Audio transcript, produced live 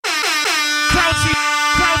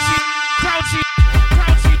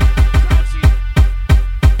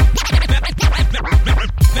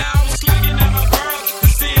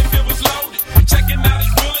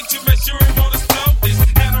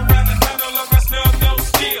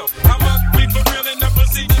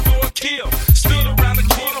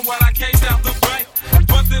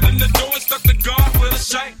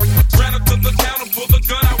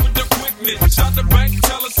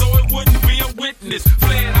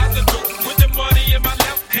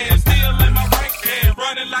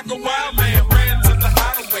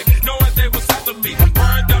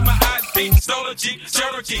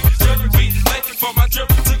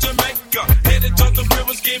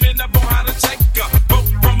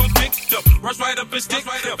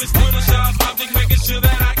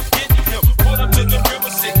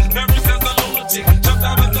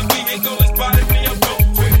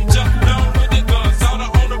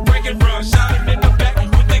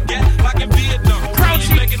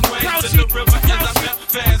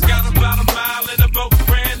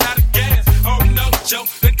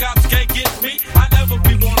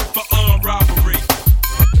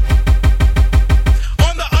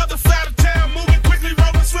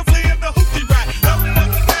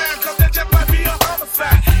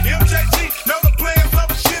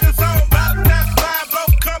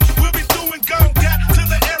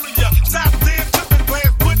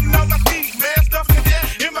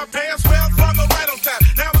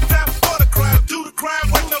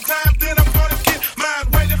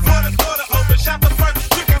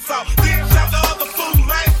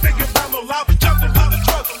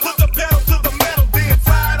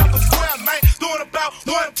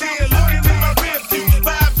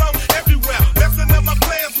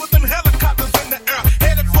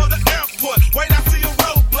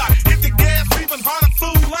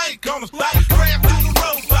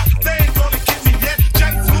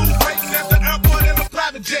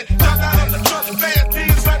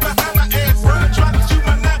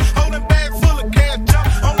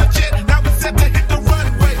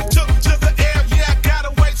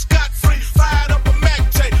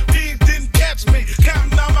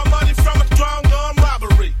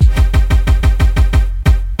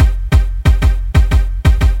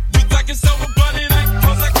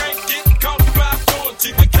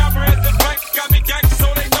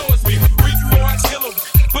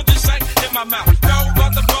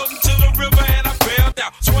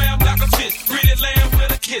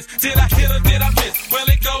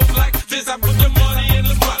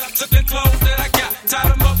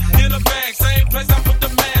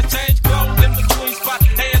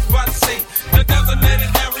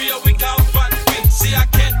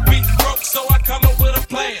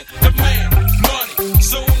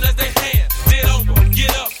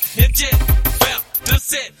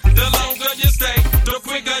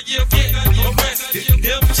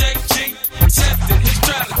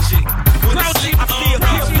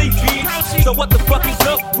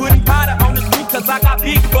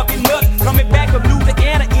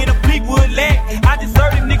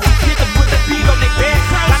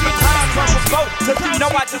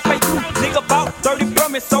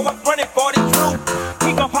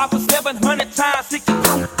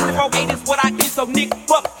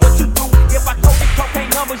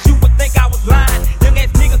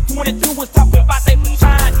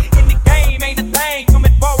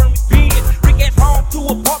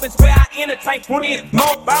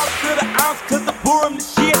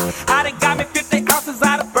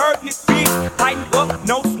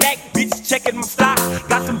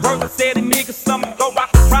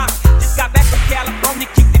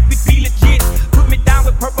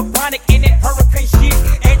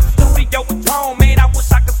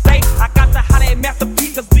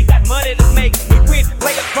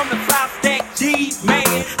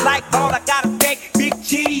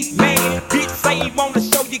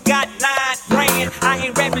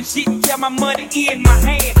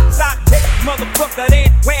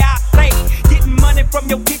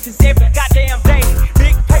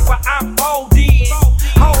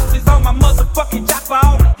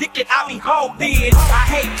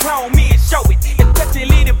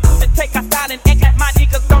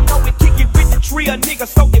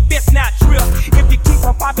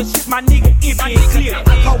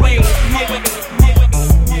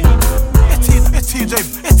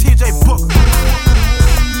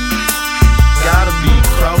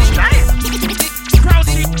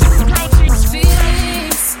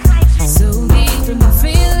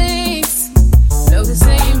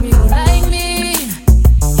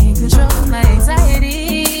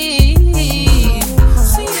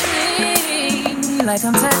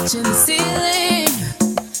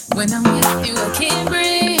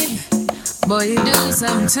Boy, you do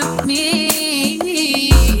something to me.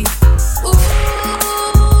 Ooh,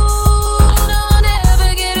 don't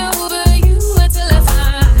ever get over you until I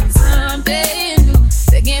find something new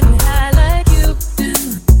that get me high like you do.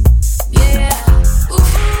 Yeah. Ooh,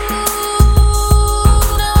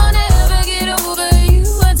 don't ever get over you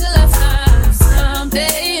until I find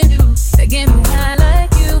something new that get me high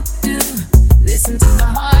like you do. Listen to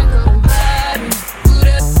my heart go body, boot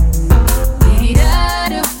up,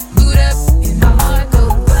 dee-dee-da-do, boot up, and my heart go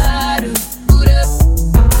body, boot up,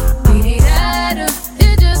 dee-dee-da-do.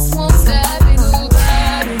 It just won't stop, it go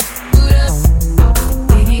body, boot up,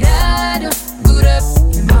 dee-dee-da-do, boot up,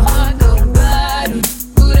 and my heart go body,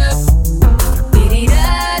 boot up,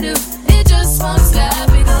 dee-dee-da-do. It just won't stop,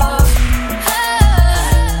 it go.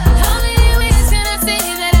 How many ways can I say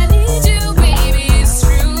that I need you, baby? It's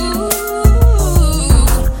true.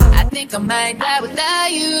 I think I might die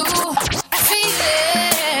without you.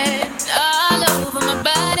 Feeling all over my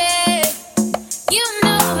body. You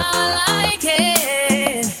know how I like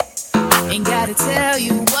it. I ain't gotta tell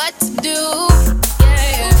you what to do.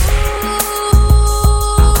 Yeah. Ooh,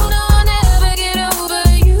 don't ever get over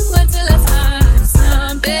you until I find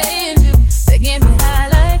something new that get me high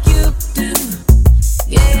like you do.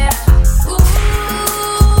 Yeah. Ooh,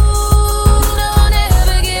 don't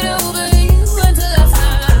ever get over you until I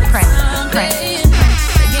find something new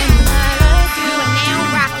that get me high like you. Now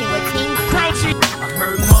rocking with King Crunchy. I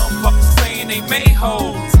heard motherfuckers saying they made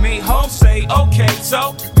hoes. Made hoes say, okay,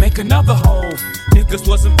 so make another hole. Niggas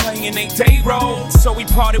wasn't playing they day role, so we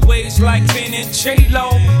parted ways like Ben and J-Lo.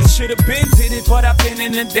 It should've been did it, but I've been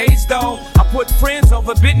in the days though. I put friends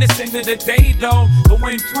over business into the day though. But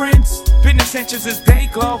when friends, business interests as they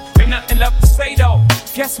glow, ain't nothing left to say though.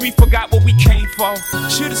 Guess we forgot what we came for.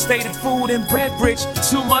 Should've stayed in food and bread rich.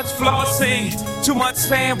 Too much flossing, too much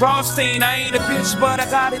saying raw scene. I ain't a bitch, but I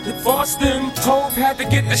got it, divorced him. Hove had to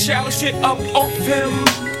get the shallow shit up off him.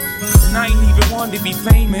 And I ain't even wanted to be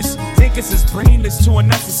famous. Niggas is brainless to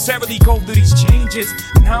unnecessarily go through these changes.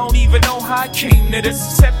 And I don't even know how I came to this,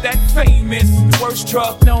 except that famous. Worst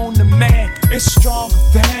drug known to man, it's stronger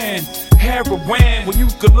than heroin. When you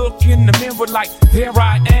could look in the mirror like, there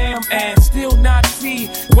I am, and still not see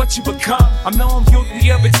what you become. I know I'm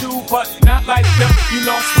guilty of it too, but not like them. You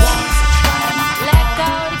lost once. Let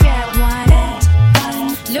go to get one.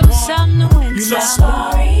 Lose some to win You some. lost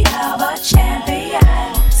Story of a champion.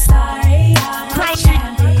 Story of a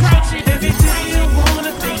champion. Every day you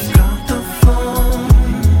wanna pick up the phone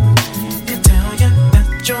and tell you that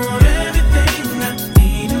you're everything I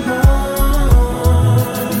need and more.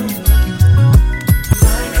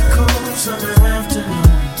 Like a cold summer afternoon,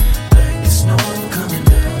 like the snow coming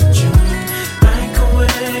down in June, like a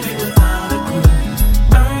wedding without a groom.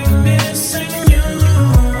 I'm missing you.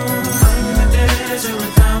 I'm in the desert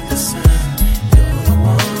without the sun. You're the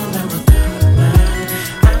one that without a man.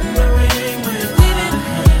 I'm the ring without a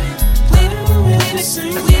hand. We've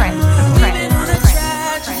been on a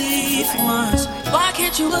tragedy for once. Why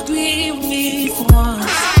can't you agree with me for once?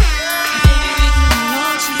 Maybe we can be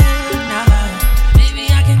on chill tonight. Maybe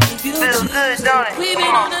I can give you Feels good, don't it? We've been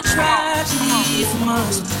on a tragedy for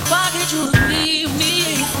once. Why can't you agree with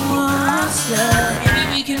me for once? Yeah. Maybe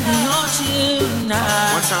we can be on chill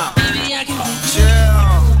tonight. One time. Maybe I can give you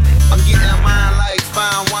Chill. I'm getting mine like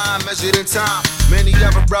fine wine measured in time. Many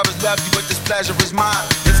other brothers love you, but this pleasure is mine.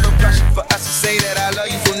 There's no pressure for us to say that I love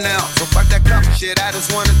you from now. So fuck that comfort shit, I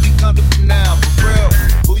just wanna be comfortable now. For real,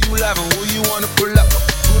 who you loving, who you wanna pull up?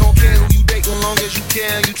 Who don't care who you date, as long as you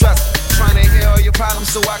care and you trust. Trying to hear all your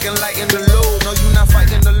problems so I can lighten the load. No, you not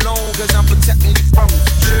fighting alone, cause I'm protecting you from it.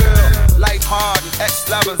 Chill, life hard and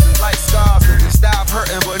ex-lovers and life scars. And we stop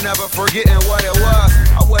hurting but never forgetting what it was.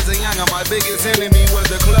 I wasn't young and my biggest enemy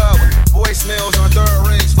was the club. Voicemails on third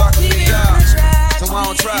rings fucking me up. So I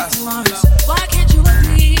don't trust. Why can't you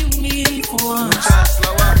agree with me for once? Just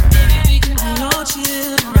slow up. Maybe we can be on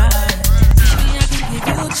chill tonight. Maybe I can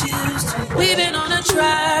give you chills too. We've been on a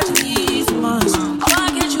tragedy for once.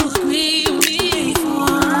 Why can't you agree with me for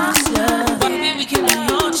once? Yeah. Maybe we can be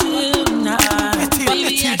on chill tonight.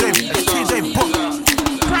 Maybe I can give you chills too.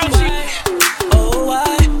 Oh, why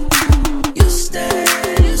you stay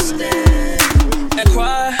and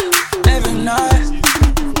cry every night?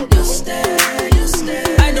 You stay.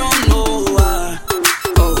 I don't know why.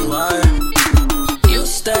 Oh, why you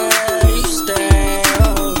stay.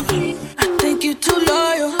 Oh, I think you're too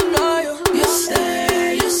loyal. You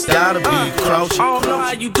stay. Gotta be crouching. I don't know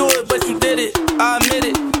how you do it, but you did it. I admit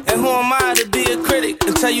it. And who am I to be a critic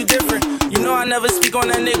and tell you different? You know I never speak on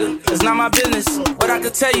that nigga. It's not my business. But I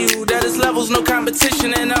could tell you that his level's no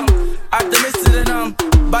competition, and I'm optimistic, and I'm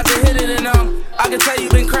about to hit it, and I can tell you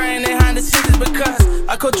been crying behind the private sentence because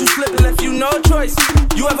I caught you slipping, left you no choice.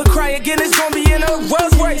 You ever cry again, it's gonna be in a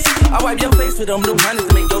Rolls Royce. I wipe your face with them blue hundreds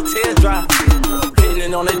to make your tears dry.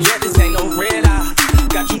 Hitting it on the jet, this ain't no red eye.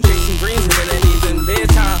 Got you chasing dreams and it ain't even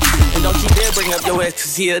bedtime. And don't you dare bring up your ex,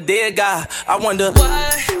 cause he a dead guy. I wonder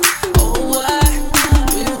why, oh why,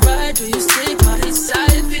 do you ride, do you stick by his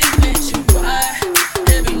side, if it makes you cry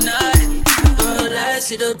every night. Girl, I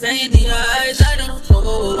see the pain in your eyes, I don't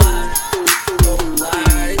know why, oh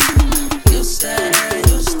why, you stay,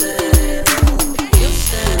 you stay, you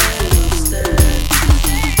stay, you stay,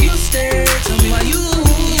 you stay, tell me why you.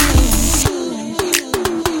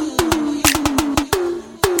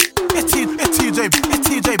 It's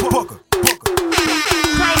TJ Booker.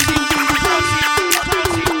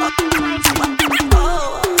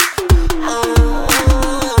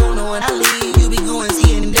 When I leave, you be going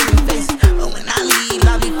seeing different faces. But when I leave,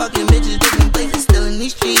 I be fucking bitches different places. Still in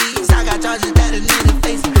these streets, I got charges that a nigga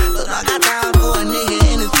facing. But I got time for a nigga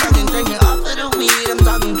in his fucking drinking off of the weed. I'm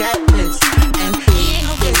talking catfish, and he ain't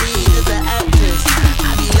gon' get these, it's an actress.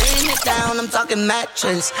 I be laying it down, I'm talking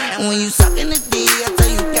mattress. And when you suckin' the D, I tell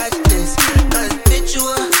you catch this. Cause bitch you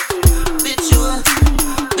a, bitch you a,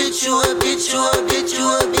 bitch you a, bitch you a, bitch you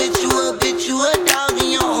a, bitch you a, bitch you a dog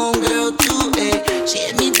in your own girl too, eh. She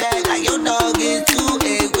hit me back like your dog is too,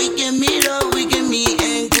 eh. We can meet up, we can meet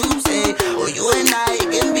in groups, eh. Or you and I, it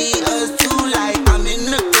can be us too, like I'm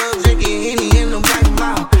in the club drinking Henny in the black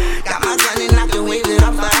mouth. Got my gun and I can wave it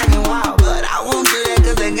off for acting wild. But I won't do that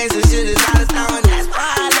cause that gangsta shit is out of town. That's why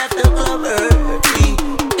I left the club early.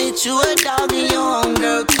 Bitch, you a dog in your own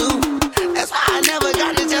girl too. That's why I never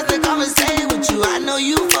got the chance to conversate with you. I know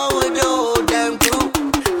you forward the whole damn crew.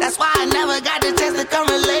 That's why I never got the chance to come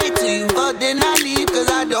relate to you. But then I leave cause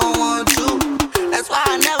I don't want you. That's why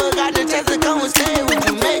I never got the chance to come and stay with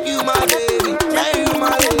you. Make you my baby, make you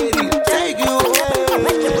my lady, take you away.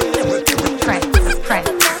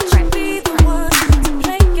 Be the one to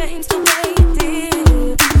play games the way you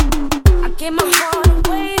did. I gave my heart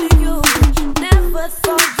away to you. Never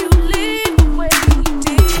thought you'd leave the way you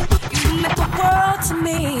did. You meant the world to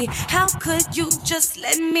me. How could you just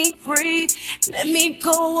let me breathe? Let me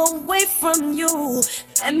go away from you.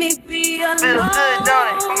 Let me be alone. Feels good, don't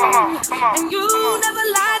it? Come on. And you never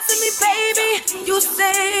lied to me, baby. You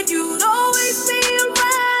said you'd always be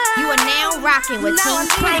around. You are now rocking with Now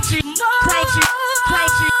Team I need Clancy. more.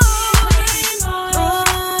 Clancy.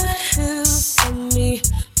 For me,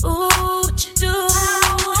 ooh, what you do?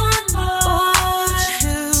 What you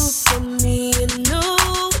do for me? You know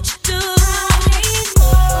what you do.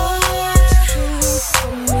 What you do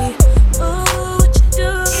for me? Ooh, what you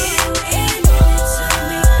do? Tell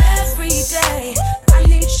me every day. I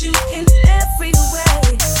need you in every way.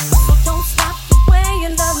 So don't stop the way you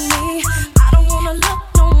love me. I don't wanna look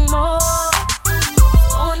no more.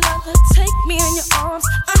 Oh, another take me in your arms.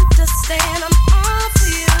 Understand I'm on for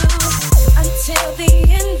you until the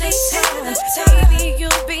end they tell. Baby,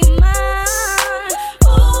 you'll be mine.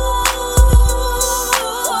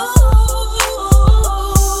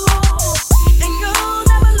 And you'll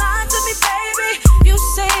never lie to me, baby. You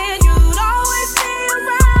said you'd always be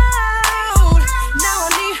around. Now I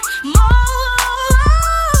need more.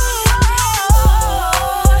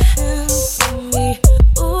 For me,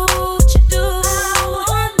 ooh, what you do?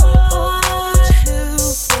 What you do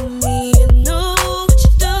for me? You know what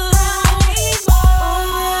you do.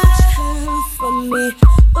 For me,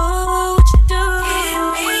 ooh, what you do?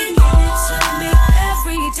 Tell me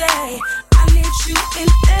every day. I need you in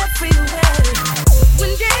every way.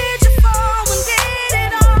 When did you fall? When did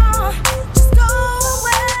it all just go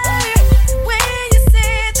away? When you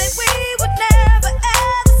said that we would never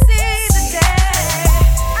ever see the day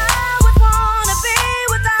I would wanna be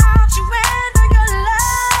without you and all your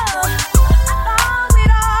love. I thought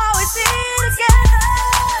we'd always be together.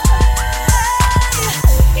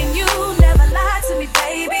 And you never lied to me,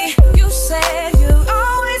 baby. You said you'd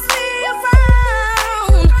always be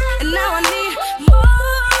around. And now I need more.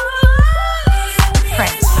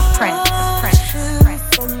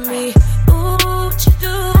 For me, ooh, what you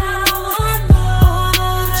do?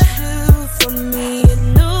 What you do for me? You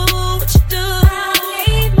know what you do. I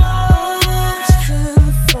need more. What you do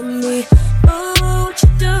for me? Ooh, what you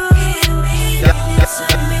do? Tell me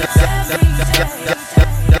every day.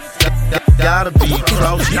 Gotta be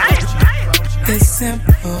close. It's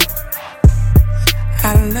simple. I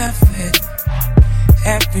love it.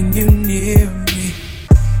 Having you near me,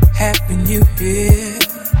 having you here.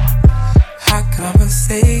 Hot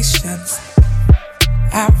conversations,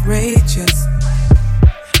 outrageous.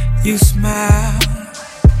 You smile,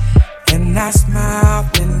 and I smile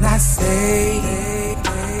when I say,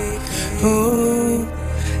 ooh,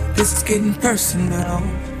 This is getting personal,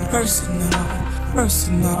 personal,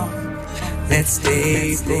 personal. Let's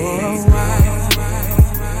stay for a while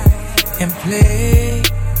and play.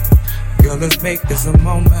 Girl, let's make this a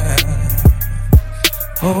moment.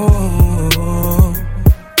 Oh,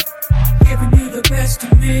 giving you the best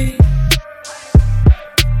of me.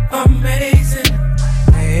 Amazing,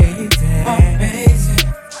 amazing,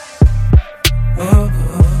 amazing. Oh,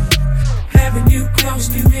 having you close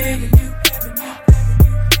to me.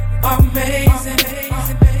 Amazing,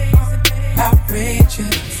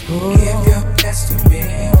 outrageous. Give your best to me.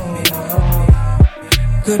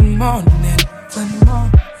 Good morning, good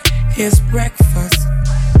morning. Here's breakfast.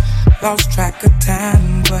 Lost track of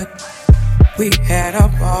time, but we had a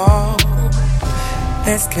ball.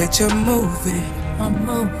 Let's catch a movie,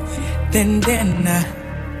 then dinner.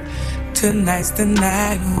 Tonight's the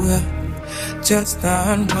night we'll just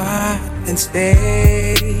unwind and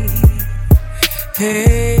stay.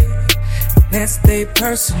 Hey, let's stay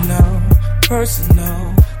personal,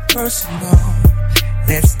 personal, personal.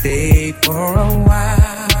 Let's stay for a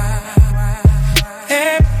while.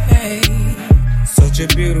 Hey, hey, such a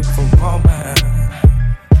beautiful moment.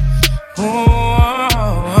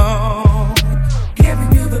 Oh,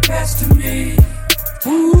 giving you the best of me.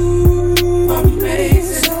 Ooh,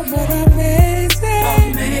 amazing, so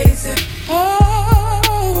amazing, amazing. Oh,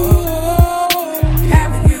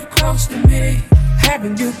 having you close to me.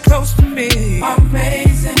 Having you close to me.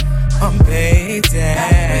 Amazing, amazing,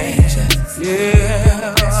 outrageous.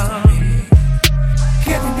 Yeah,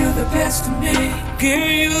 giving you the best of me.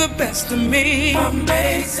 Giving you the best of me.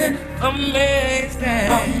 Amazing, amazing,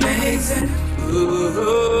 amazing.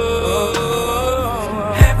 Ooh,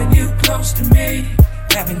 having you close to me.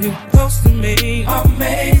 Having you close to me.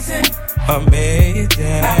 Amazing,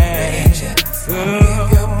 amazing, outrageous.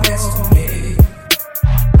 Give your best to me.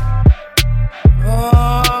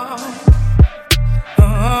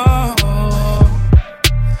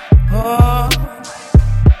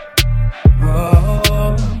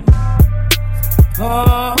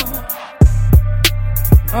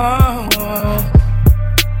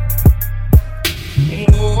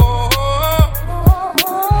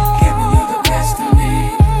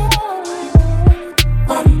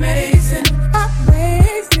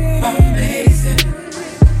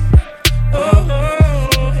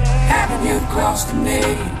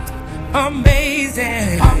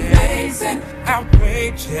 Amazing, amazing,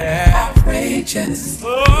 outrageous, outrageous. Oh,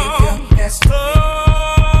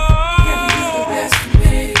 give your best to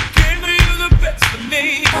me. Give you the best of me. Give you the best of me.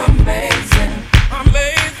 Amazing,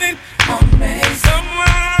 amazing, amazing,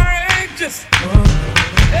 somewhere outrageous.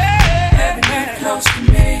 Hey, having you close to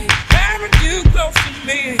me. Having you close to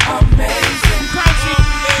me. Amazing,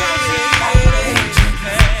 outrageous.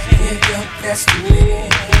 Give your best to me.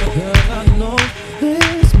 Girl, I know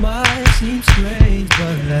this might seem strange,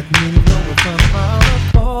 but let me know if I'm out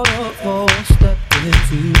of order or stepping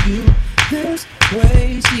into you. This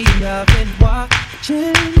crazy, I've been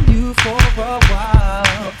watching you for a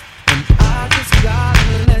while, and I just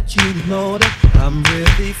gotta let you know that I'm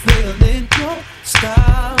really feeling your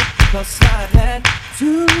style. Plus I had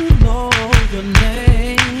to know your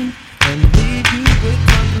name and leave you with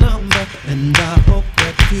my number, and I hope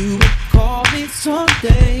that you would call me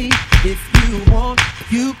someday. If you want,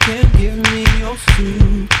 you can give me your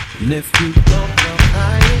suit, and if you don't, well, I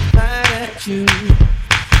ain't mad at you.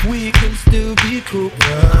 We can still be cool.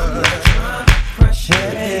 I'm not trying to pressure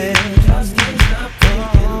you, just ain't not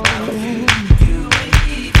thinking about you. You ain't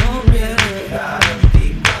even really gotta be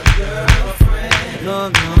my girlfriend. No,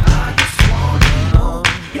 no, I just wanna know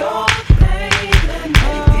your name and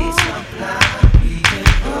maybe sometime we can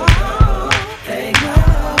hang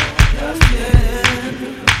out, just yeah.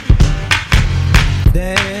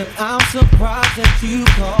 Damn, I'm surprised that you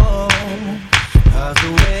called. Cause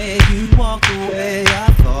the way you walked away, I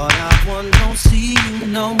thought I wouldn't see you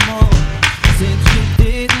no more. Since you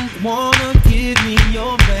didn't wanna give me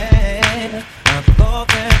your man, I thought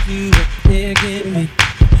that you were digging me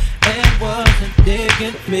and wasn't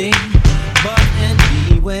digging me. But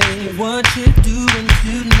anyway, what you doing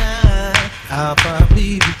tonight? I'll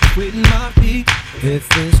probably be quitting my beat. If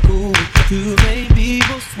it's cool with you, maybe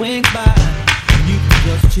we'll swing by. You can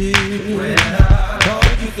just chill, or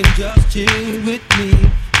you can just chill with me.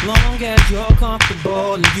 Long as you're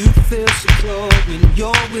comfortable and you feel secure when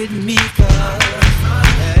you're with me. Cause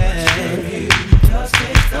hey, just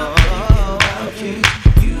ain't thinking about you.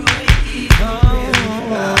 You ain't even really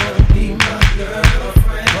gotta be my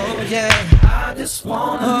girlfriend. Oh yeah, I just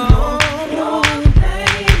wanna know your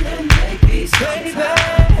name and maybe sometime.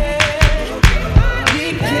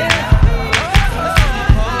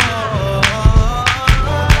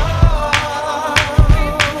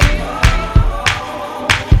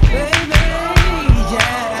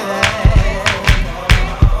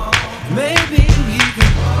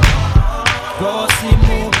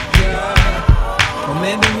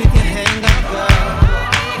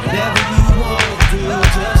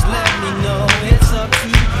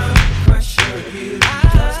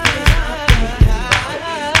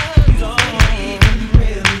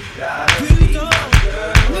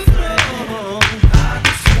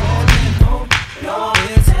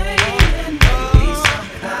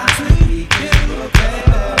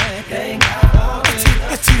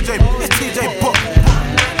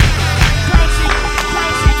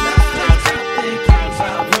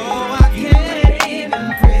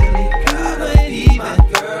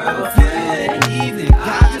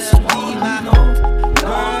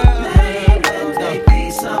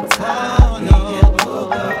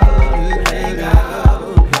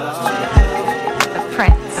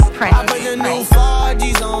 Crazy. I put the new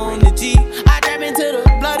 4Gs on the G. I trap into the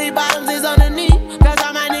bloody bottoms is underneath. Cause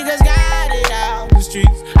all my niggas got it out the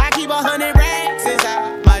streets. I keep 100 racks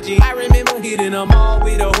inside my G. I remember hitting them all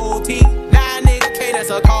with a whole team. Now nigga can't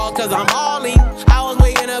that's a call cause I'm all in. I was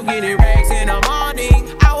waking up getting racks in the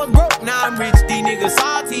morning. I was broke, now I'm rich, these niggas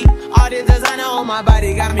salty. All this designer on my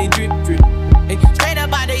body got me drip drip. Hey, straight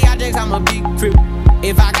up out the objects, I'm a big trip.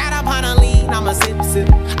 If I got up on a lean, I'm a sip sip.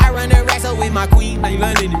 I run the racks up with my queen, like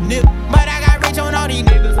London and Nip. But I got rich on all these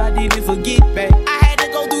niggas, I didn't forget that. I had to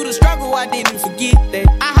go through the struggle, I didn't forget that.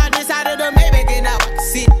 I hopped inside of the Maybach and now I can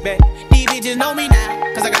sit back. These bitches know me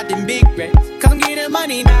now, cause I got them big racks. Cause I'm getting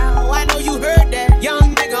money now, I know you heard that.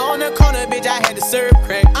 Young nigga on the corner, bitch, I had to serve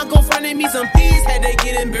crack. Uncle fronted me some peas, had to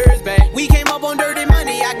get them birds back. We came up on dirty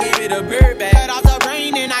money, I gave it a bird back. Cut off the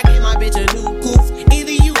rain and I gave my bitch a new coupe.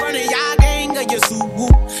 Either you running y'all gang or you suit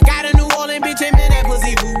whoop. Got a New Orleans bitch and man, that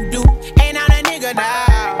pussy voodoo. And I'm that nigga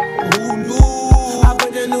now, who knew? I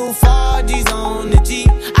put the new 4Gs on the G.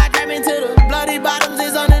 I trap into the bloody bottoms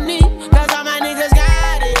is underneath. Cause all my niggas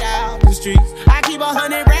got it out the streets. I keep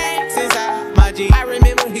 100 racks inside my G. I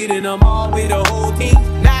remember hitting them all with a whole team.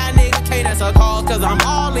 Now nigga can't that's a call cause I'm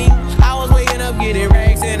all in. I was waking up getting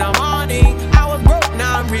racks in the morning. I was broke,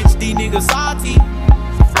 now I'm rich, these niggas salty.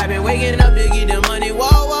 I been waking up to get the money, whoa,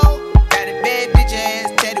 whoa. Got a bad bitch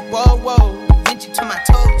ass, tatted, whoa, whoa. Vinci to my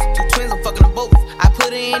toes, two twins, I'm fucking them both. I put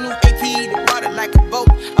her in new AP, the water like a boat.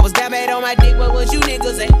 I was down bad on my dick, what was you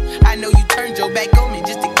niggas at? I know you turned your back on me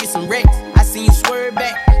just to get some wrecks. I seen you swerve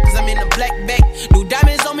back, cause I'm in the black bag. New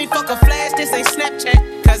diamonds on me, fuck a flash, this ain't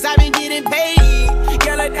Snapchat. Cause I been getting paid.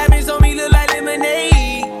 Yellow diamonds on me look like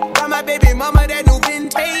lemonade. Got my baby mama that new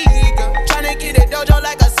vintage. Tryna get a dojo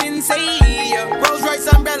like a sensei. Rolls Royce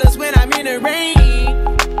umbrellas when I'm in the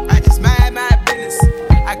rain. I just mind my business.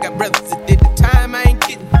 I got brothers that did the time, I ain't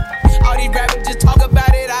kidding. All these rappers just talk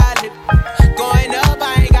about it, I live. Going up,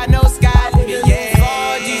 I ain't got no sky limit. Yeah,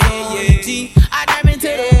 4Gs on the G. I trap into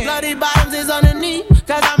the bloody bottoms is underneath.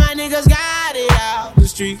 Cause all my niggas got it out the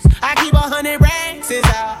streets. I keep 100 racks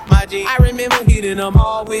inside my G. I remember hitting them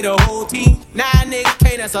all with a whole team. Now nigga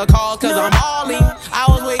can't that's a call cause I'm all in. I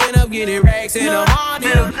was waking up getting racks in the morning.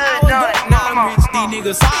 I was broke, now I'm rich, these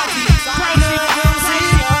niggas salty.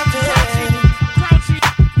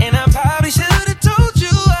 And I probably should've told you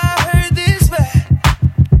I heard this back.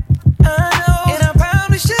 I know. And I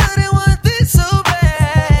probably shouldn't want this so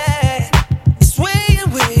bad. It's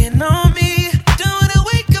weighing on me. Don't wanna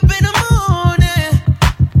wake up in the morning.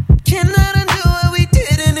 Cannot undo what we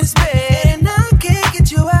did in this bed. And I can't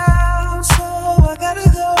get you out, so I gotta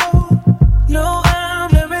go. No,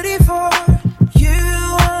 I'm not ready for you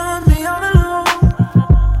on me all alone.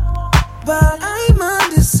 But I'm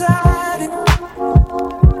undecided.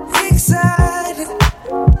 Excited,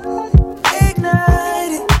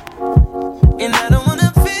 ignited, and I don't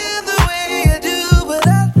wanna feel the way I do, but I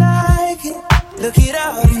like it. Look at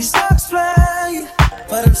all these sparks flying,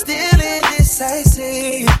 but I'm still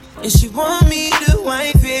indecisive. And she want me to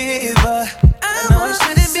wife it, but I know I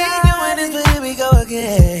shouldn't be doing this, but here we go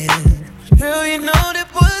again. Girl, you know that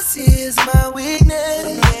pussy is my weakness.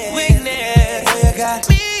 Boy, you got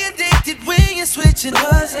me addicted when you're switching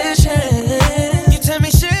positions. You tell me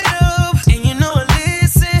shut up, and you know I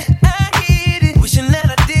listen. I get it, wishing that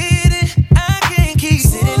I did it. I can't keep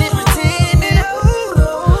sitting and pretending.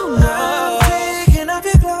 No, taking off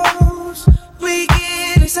your clothes, we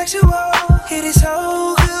getting sexual. It is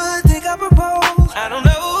so good, think I propose. I don't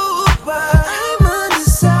know why I'm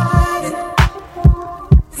undecided,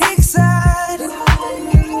 excited,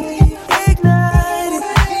 ignited,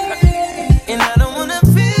 and I don't wanna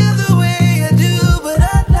feel the way I do, but I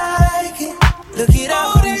like it. Look at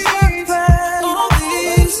all these fine, all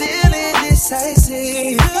these still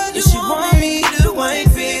indecisive. And she want me to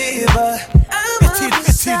wife it, but I'm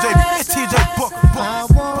undecided. It's TJ Booker. I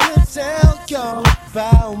wanna tell y'all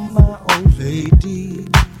about my old lady.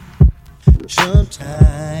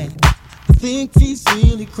 Sometimes I think she's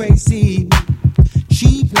really crazy.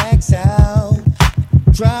 She blacks out,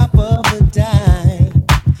 drop of a dime,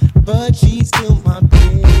 but she's still my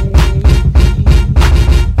baby.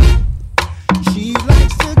 She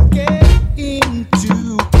likes to get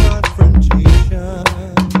into confrontation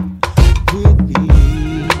with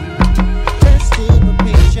me, testing her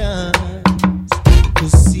patience to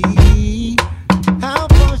see how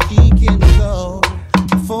far she can go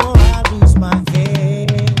before I lose my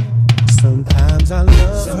head. Sometimes I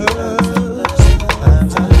love her,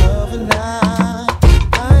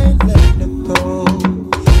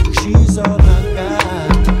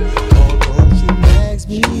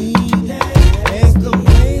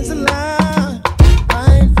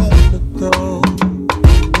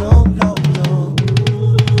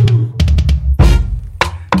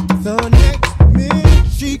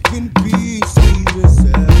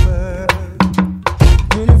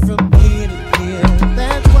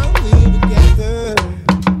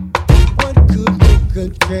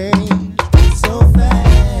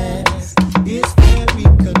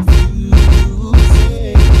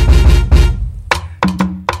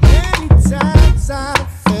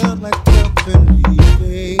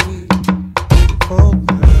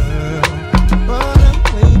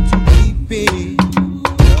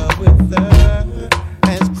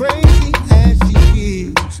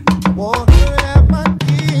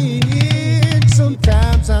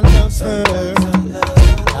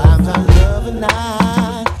 the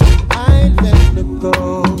night. I ain't letting her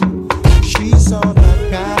go. She's all I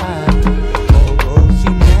got. Although she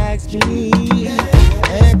nags me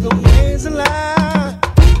and complains a lot,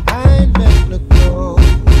 I ain't letting her go.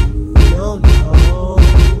 No, no.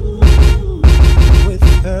 With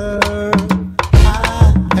her,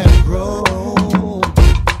 I have grown.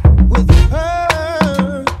 With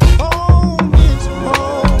her, home is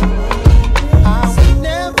home. I will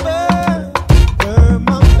never turn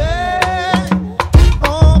my back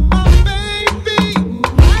on my baby.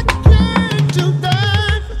 I can't do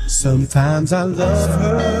that. Sometimes I love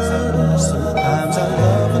her, sometimes I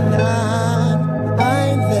love her not. I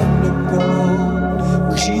ain't letting her go,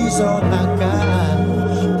 'cause she's all I got.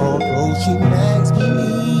 Although she nags me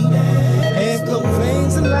and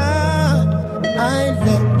complains a lot, I ain't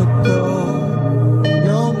letting her go.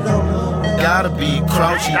 No, no, no. Gotta be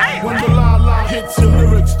crouchy. When the la-la hits your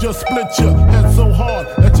lyrics, just split your head so hard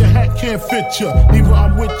that your hat can't fit you. Either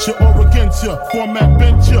I'm with you or against you. Format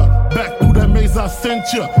bent you. Back through that maze I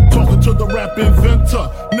sent you. Talking to the rap inventor.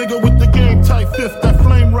 Nigga with the game type fifth, that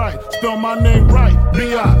flame right. Spell my name right.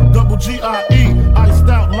 B-I-double-G-I-E. Iced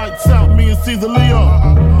out, lights out, me and Caesar Leo.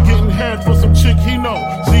 Getting head for some chick he know.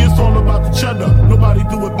 See, it's all about the cheddar. Nobody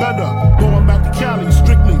do it better. Going back to Cali,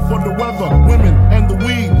 strictly for the weather. Women and the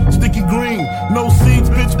weed. Sticky green. No seeds,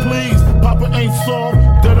 bitch, please. Papa ain't soft.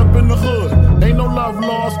 Dead up in the hood. Ain't no love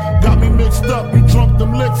lost. Got me mixed up. You drunk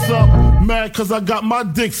them licks up. Mad 'cause I got my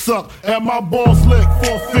dick sucked. And my balls licked.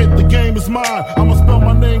 Forfeit, the game is mine. I'ma spell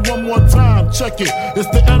my name one more time. Check it. It's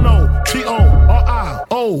the N-O-T-O-R-I-O-U-S.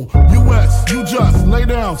 You just lay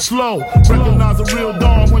down slow. Recognize a real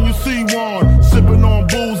dawn when you see one. Sipping on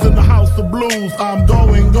booze in the house of blues. I'm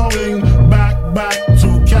going back to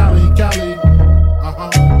Cali.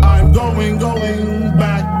 I'm going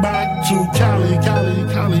back to Cali.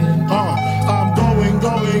 I'm going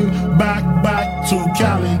back to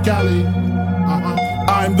Cali.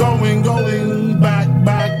 I'm going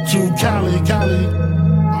back to Cali.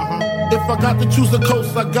 If I got to choose the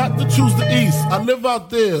coast, I got to choose the east. I live out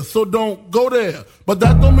there, so don't go there. But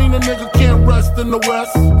that don't mean a nigga can't rest in the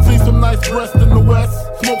west. See some nice breasts in the west.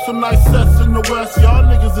 Smoke some nice sets in the west. Y'all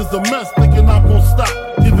niggas is a mess, thinking I'm gon' stop.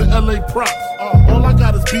 Giving LA props. All I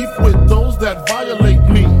got is beef with those that violate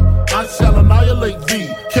me. I shall annihilate thee.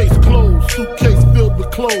 Case closed, suitcase filled with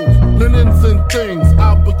clothes. Linens and things,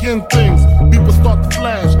 I'll begin things. People start to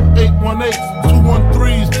flash. 818s,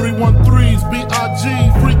 213s, 313s, B.I.G.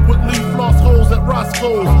 Frequently floss holes at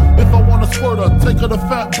Roscoe's. If I want a squirter, take her to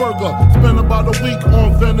Fat Burger. Spend about a week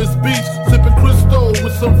on Venice Beach, sipping Cristo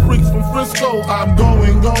with some freaks from Frisco. I'm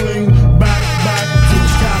going back to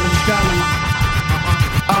Cali.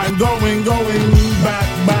 I'm going back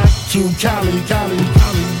to Cali.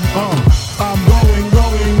 I'm going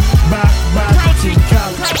back to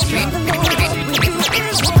Cali.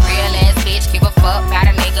 Real ass bitch, give a fuck about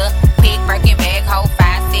a nigga. Big Birkin bag, hold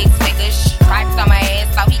 5-6 figures. Stripes on my ass,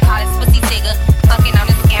 so he call his pussy tigger. Fucking on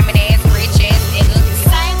this scamming ass, rich ass nigga.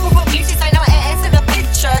 Same group of bitches, ain't no ass in the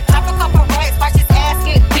picture. Drop a couple rights, watch his ass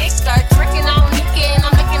get big skirt. Tricking on Nikki, and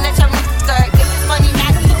I'm looking at your new skirt. Get this money,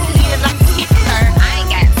 not you, here like a hit her. I ain't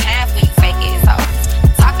got time for you fake ass hoes.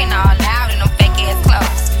 Talking all loud in them fake ass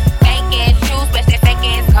clothes. Gang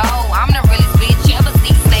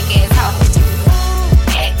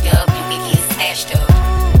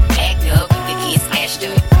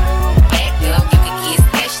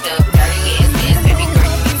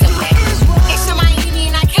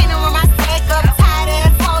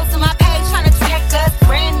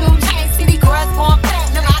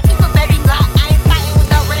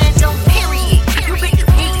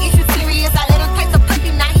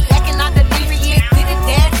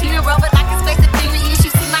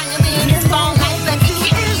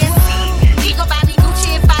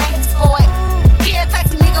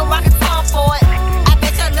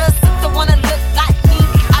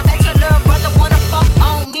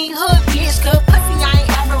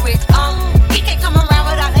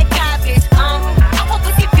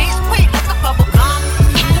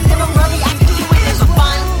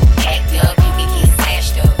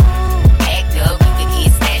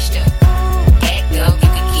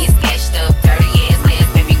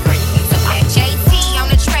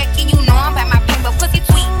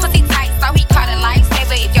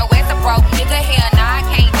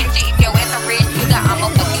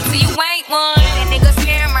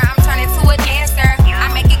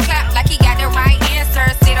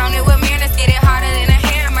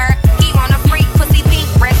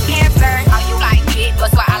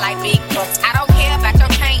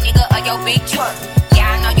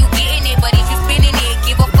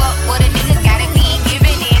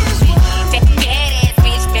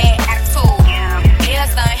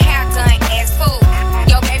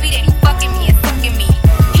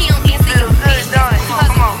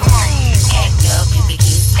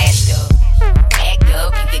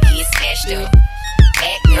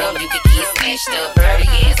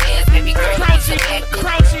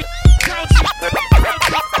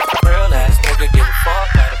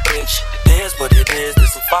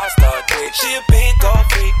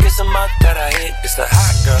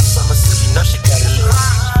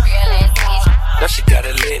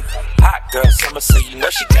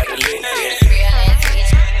she got it lit.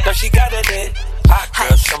 Yeah. No, she got it lit. Hot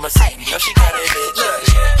girl, summer season. No, she got it lit.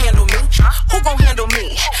 Yeah. Handle me? Who gon' handle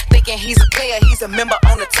me? Thinking he's a player, he's a member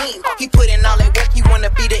on the team. He put in all that work, he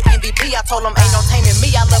wanna be the MVP. I told him ain't no taming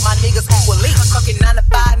me. I love my niggas equally. Fucking 9 to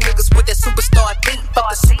 5 niggas with that superstar beat.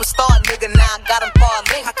 Fuck the superstar nigga, now I got him far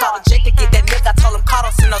link. I called a Jake to get that nigga. I told him call,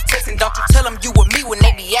 don't send no text, and don't you tell him you with me when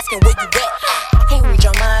they be asking where you at. Can't read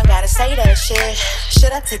your mind, gotta say that shit.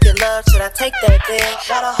 Should I take your love? Should I take that dick?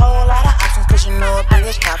 Got a whole lot of options, cause you know a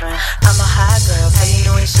bitch poppin'. I'm a high girl, so you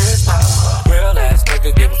know it shit's poppin'. Real ass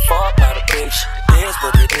nigga, give a fuck about a bitch. It is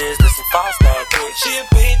what it is, this a 5-star bitch. She a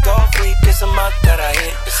big dog freak, it's a month that I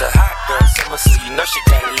hit. It's a hot girl, summer, so you know she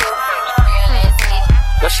got it lit.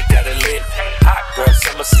 No, she got it lit. Hot girl,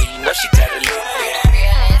 summer, so you know she got it lit.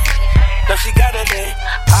 No, she got it lit.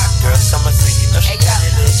 Hot girl, summer, so you know she got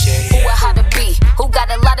it lit. Yeah. Who a how to be? Who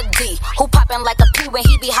got a lot of D? Who poppin' like a P when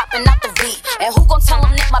he be hopping out the V? And who gon' tell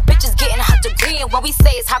him that my bitch is getting hot degree? And when we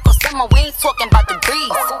say it's hot for summer, we ain't talking about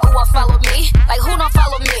degrees. Who won't follow me? Like who don't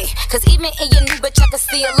follow me? Cause even in your new bitch, I can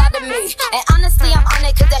see a lot of me. And honestly, I'm on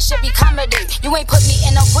it cause that shit be comedy. You ain't put me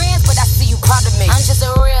in no brands, but I see you proud of me. I'm just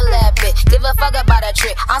a real ass bitch. Give a fuck about a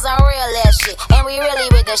trick. I'm some real ass shit. And we really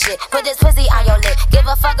with the shit. Put this pussy on your lip. Give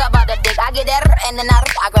a fuck about the dick. I get that and then I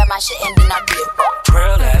grab my shit and then I do it.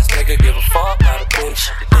 Real ass nigga, give a fuck about a bitch.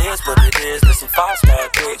 It is what it is, this a 5-star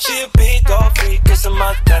bitch. She a big dog freak, it's a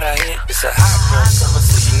month that I hit. It's a hot girl summer,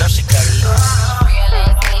 so you know she got it lit.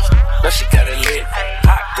 No, she got it lit.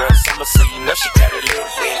 Hot girl summer, so you know she got it lit.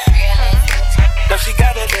 No, she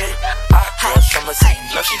got it lit. Hot girl summer, so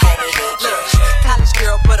you know she got it lit. College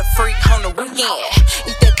girl, but a freak on the weekend.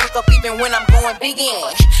 Eat that dick up even when I'm going big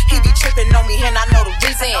in. He be tripping on me and I know the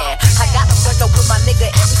reason. I got to break up with my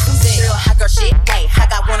nigga every Tuesday. Real hot girl shit, hey, I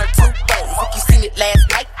got 1 or 2 days. If you seen it last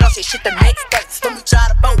night, don't say shit the next day. Let me try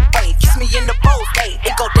to both ways. Kiss me in the both ways.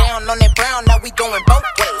 It go down on that brown, now we going both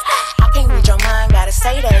ways. I can't read your mind, gotta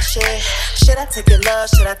say that shit. Should I take your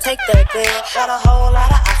love? Should I take that dick? Got a whole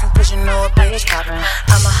lot of options, cause you know a bitch poppin'.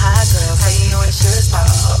 I'm a high girl, so you know it shit's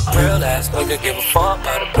poppin'. Real ass nigga, give a fuck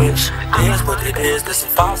about a bitch. It is what it is, this a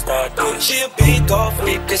 5-star bitch. She a big dog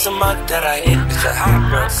freak, it's a month that I hit. It's a hot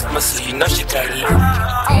girl summer, so you know she got it lit.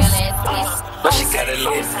 No, she got it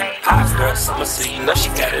lit. Hot girl summer, so you know she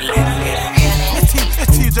got it lit.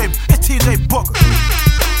 It's TJ Booker.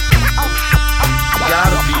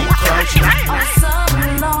 Gotta be crouching. So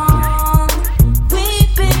long,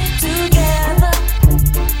 we've been together,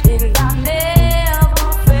 and I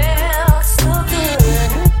never felt so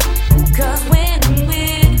good. 'Cause when I'm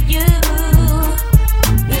with you,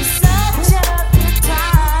 it's such a good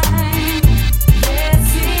time. Yes,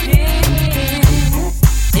 it is.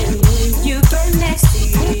 And when you get next to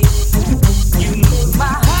me, you make my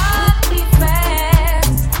heart beat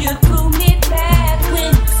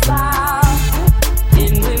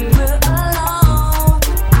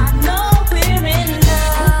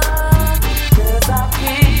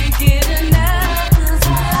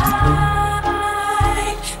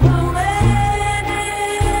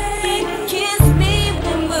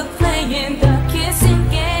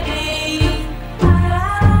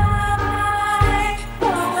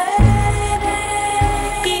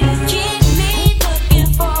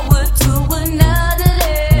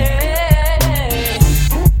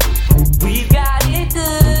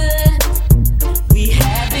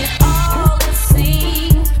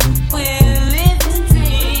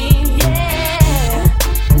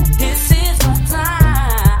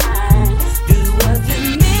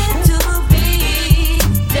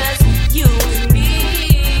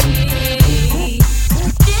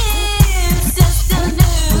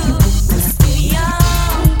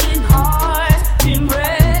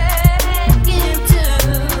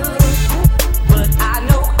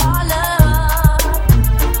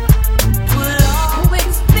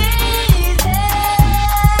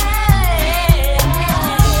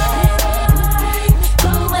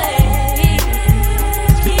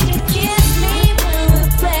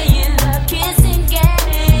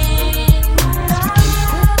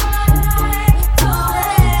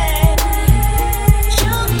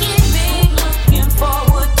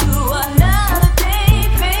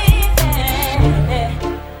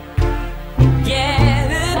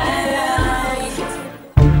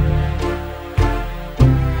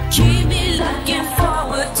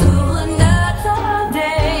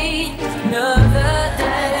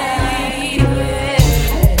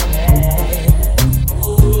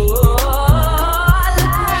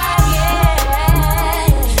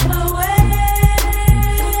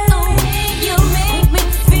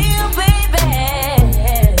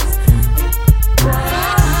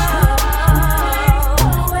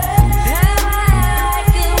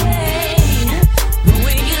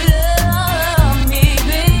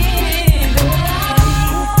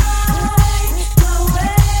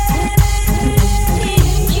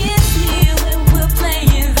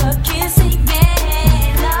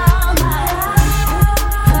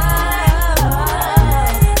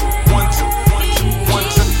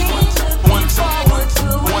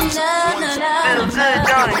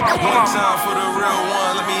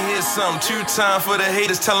something. 2 times for the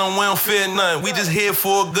haters, tell them we don't fear none. We just here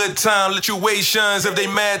for a good time, situations. If they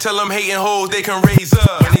mad, tell them hating hoes, they can raise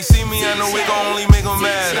up. When they see me, I know we gon' only make them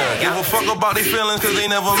madder. Give a fuck about their feelings, cause they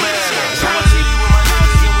never matter. So I see you with my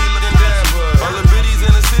niggas and we looking dapper. All the biddies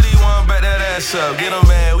in the city want back that ass up. Get them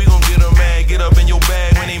mad, we gon' get them mad. Get up in your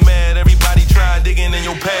bag when they mad. Everybody try digging in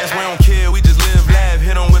your past. We don't care, we just live, laugh.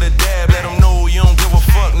 Hit them with a dab, let them know you don't give a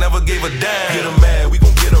fuck. Never gave a damn. Get them mad, we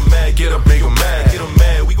gon' get them mad. Get up, make them mad. Get them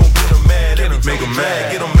mad, we gon' get them mad. Make them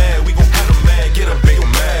mad. Get them mad, we gon' get them mad. Get up, make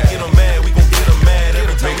them mad. Get them mad, we gon' get them mad.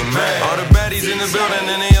 Make them mad. All the baddies in the building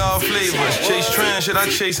and they all flavors. Chase trends, shit I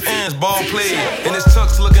chase ends, ball play. In his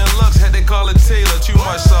tux looking lux, had they call it Taylor. Too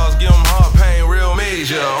much sauce, give them heart pain, real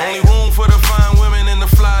major. Only room for the fine women and the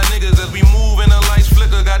fly niggas. As we move and the lights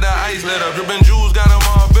flicker, got the ice lit up. Drippin' jewels, got them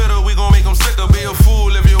all bitter. We gon' make them sicker. Be a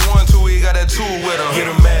fool if you want to, we got that tool with them. Get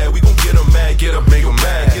them mad, we gon' get them mad. Get up, make them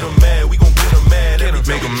mad. Get them mad, we gon' get them mad.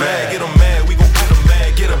 Make them mad. Get them mad, we gon' get them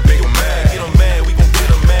mad. Get up, make them mad. Get them mad, we gon' get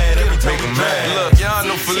them mad. Make them mad. Look, y'all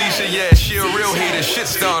know Felicia, yeah, she a real hater, shit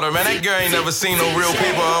starter. Man, that girl ain't never seen no real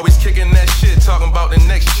paper. Always kicking that shit, talking about the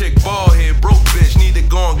next chick. Bald head, broke bitch, need to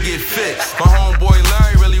go and get fixed. My homeboy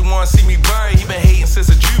Larry really wanna see me buried. He been hating since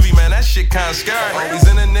a juvie, man, that shit kinda scary. Always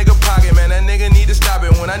in a nigga pocket, man, that nigga need to stop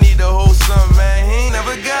it. When I need to hold something, man, he ain't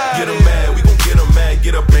never got it. Get him mad, we gon' get him mad.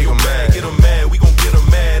 Get up, make him mad. Get him mad, we gon' get him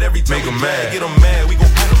mad. Every time make him mad. Get him mad, we gon'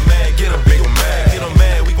 get him mad. Get up, make him mad. Get him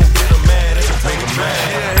mad, we gon' get him mad. Make him mad.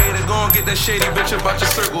 Yeah, hater, go and get that shady bitch up out your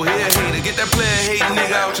circle. Yeah, hater, get that player hating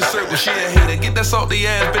nigga out your circle. She a hater, get that salty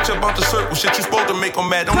ass bitch up out the circle. Shit, you supposed to make them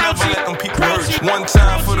mad. Don't ever let them people hurt you. 1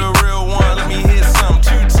 time for the real one, let me hear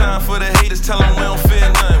something. 2 times for the haters, tell them we don't fear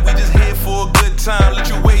none. We just here for a good time,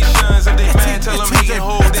 situations. If they mad, tell them hating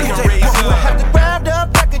hoes, they can raise up. I have to grab the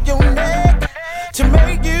back of your neck to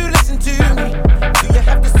make you listen to me. Do you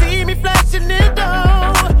have to see me flashing it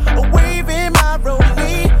down or waving my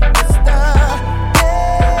rollie?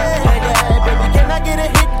 Baby, can I get a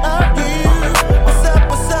hit of you?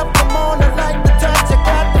 What's up, come on, I like the touch. I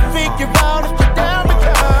got to figure out if you're down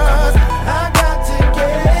because I got to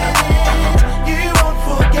get it. You won't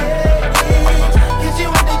forget it, cause you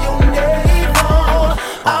under your name.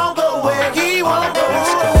 I'll go where he won't go.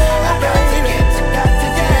 I got to get, just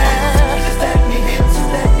let me hit,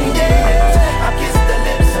 I'll kiss the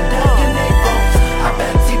lips of down your navel. I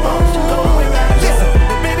bet he wants to go where I go.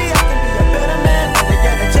 But baby, I can be a better man, a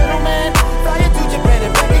younger gentleman. Fly you to Japan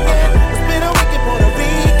and back again. It's been a week in Puerto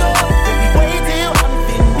Rico. Baby, wait till I'm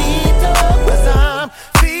finito, cause I'm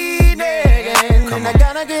feeling, and I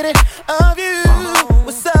gotta get it of you.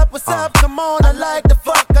 What's up, come on, I like the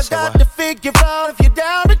fuck. I got to figure out if you're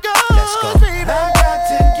down to go. Let's go. Baby, I got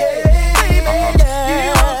to get it, baby, yeah.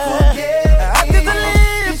 You won't forget. I just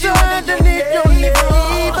live you underneath your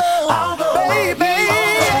navel, baby.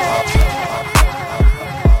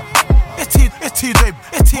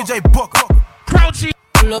 It's TJ Booker. Crouchy.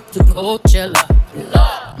 Pull up to Coachella.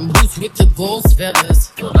 Boots with the ghost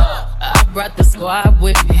feathers. I brought the squad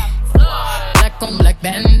with me. Black on black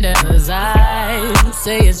bandanas. I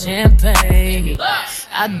say it's champagne.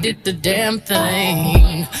 I did the damn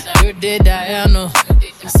thing. Here did Diana.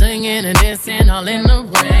 Singing and dancing all in the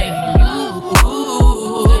rain.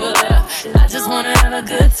 Ooh, I just wanna have a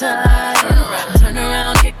good time. Turn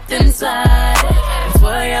around, kicked inside.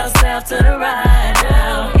 Swirl yourself to the right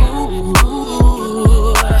now.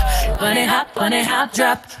 Ooh, bunny hop,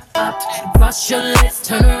 drop up. Cross your legs,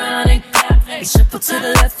 turn around and clap. Shuffle to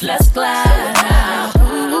the left, let's glide now.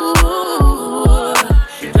 Ooh,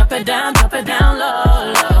 drop it down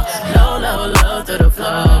low, low, low, low to the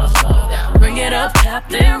floor. Bring it up, tap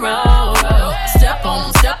then roll. Step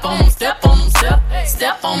on, step on, step on,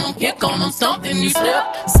 step on, kick on them, stomp and you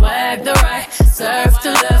step. Swag the right, serve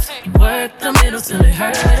the left, work the middle till it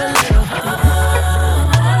hurt a little.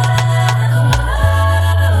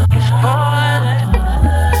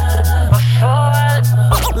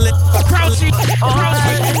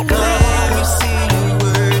 Let me see you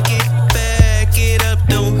work it, back it up,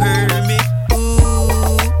 don't hurt me. Ooh,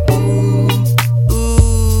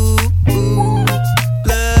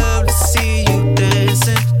 love to see you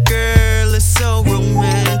dancing, girl, it's so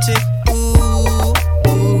romantic. Ooh,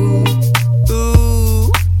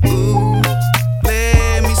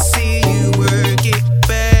 let me see you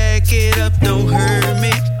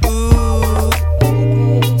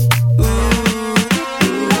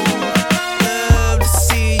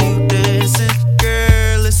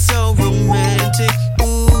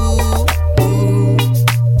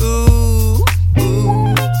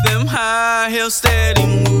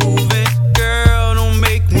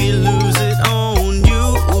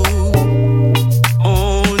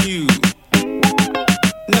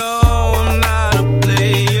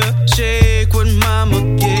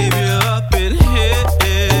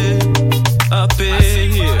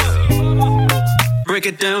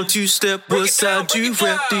down, two-step, what side you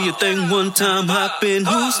rep? Do your thing one time, hop in,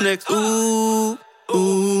 who's next? Ooh, ooh,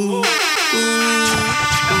 ooh, ooh.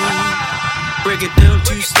 Break it down,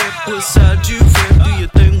 two-step, what side you rep? Do your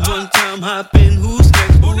thing one time, hop in, who's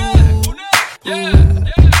next? Ooh, ooh,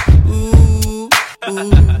 ooh,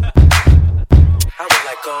 ooh. I would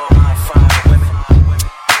like all my fine women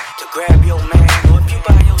to grab your man, or if you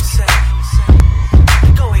by yourself,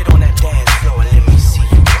 go ahead on that dance floor and let me see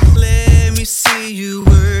you. Let me see you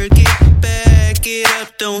work it, back it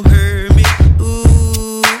up, don't hurt me.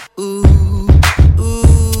 Ooh, ooh,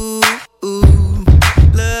 ooh, ooh.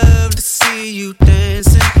 Love to see you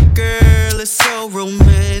dancing, girl, it's so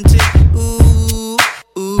romantic. Ooh,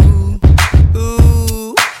 ooh,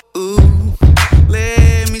 ooh, ooh.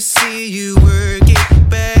 Let me see you work it,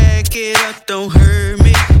 back it up, don't hurt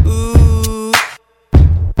me. Ooh,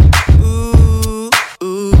 ooh,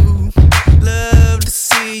 ooh. Love to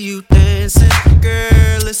see you dancing,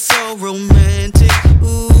 girl, it's so romantic.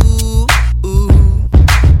 Ooh, ooh,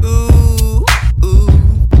 ooh, ooh.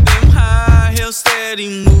 Them high heels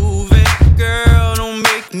steady moving, girl, don't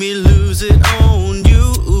make me lose it on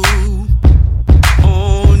you,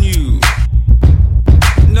 on you.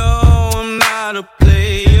 No, I'm not a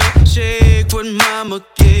player. Shake what mama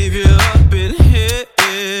gave you up in here,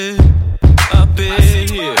 up in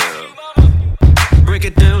here. Break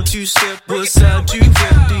it down, two-step, what side you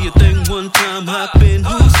rep? Do your thing one time, hop in,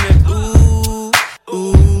 who's next? Ooh,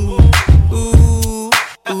 ooh, ooh,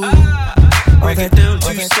 ooh. Break it down,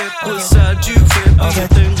 two-step, what side you rep? Do your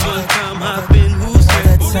thing one time, hop in, who's next?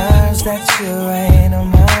 All the times that you rain on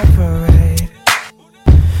my parade,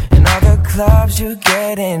 and all the clubs you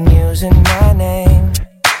get in using my name.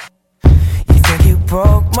 You think you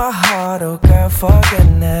broke my heart, oh girl, for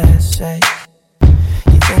goodness sake.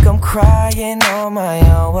 You think I'm crying on my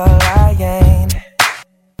own, well I ain't.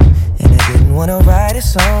 And I didn't wanna write a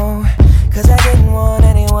song, cause I didn't want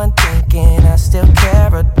anyone thinking I still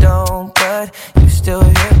care or don't. But you still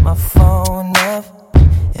hit my phone up,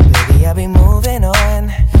 and baby I'll be moving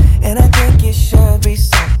on. And I think it should be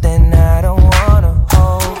something I don't wanna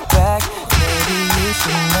hold back. Maybe you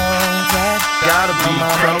should know that my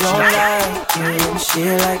mama don't like you, and she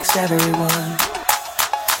likes everyone.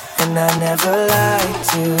 And I never lied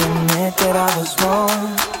to admit that I was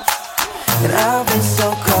wrong. And I've been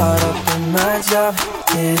so caught up in my job,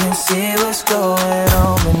 didn't see what's going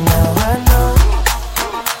on. But now I know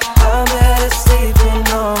I'm better sleeping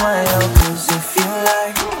on my own. Cause if you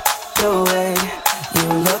like the way you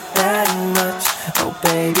look that much, oh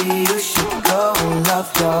baby, you should go and love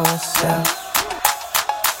yourself.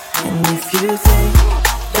 And if you think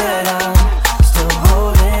that I'm still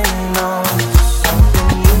holding on to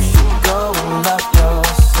something, you should go and love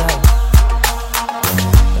yourself.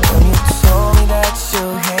 When you told me that you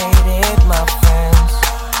hated my friends,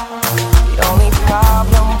 the only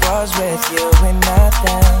problem was with you and not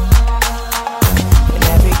them. And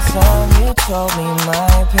every time you told me my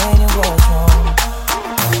opinion was wrong,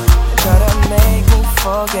 you tried to make me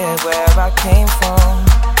forget where I came from.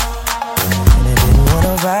 And I didn't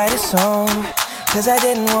wanna write a song, cause I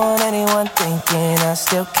didn't want anyone thinking I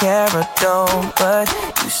still care or don't. But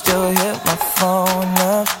you still hit my phone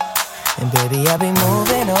up, and baby I'll be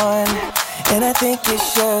moving on. And I think it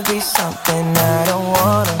should be something I don't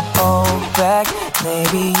wanna hold back.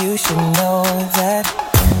 Maybe you should know that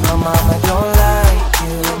my mama don't like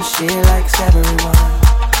you, and she likes everyone.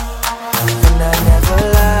 And I never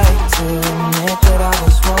lied to admit that I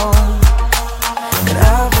was wrong. And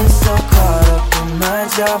I've been so caught up in my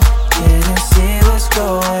job, didn't see what's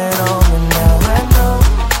going on. But now I know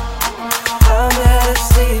I'm better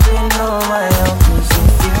sleeping on my own. Cause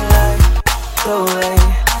if you like the way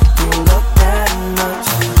you look that much,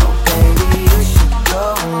 oh baby, you should go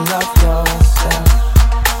and love yourself.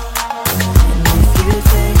 And if you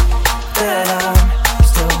think that I'm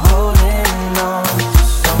still holding on to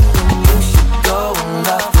something, you should go and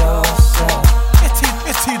love yourself.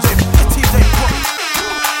 It's TJ.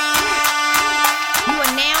 You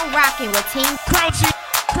are now rocking with Team Crouchy.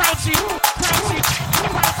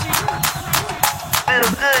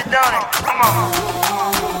 Feels good, don't it? Come on.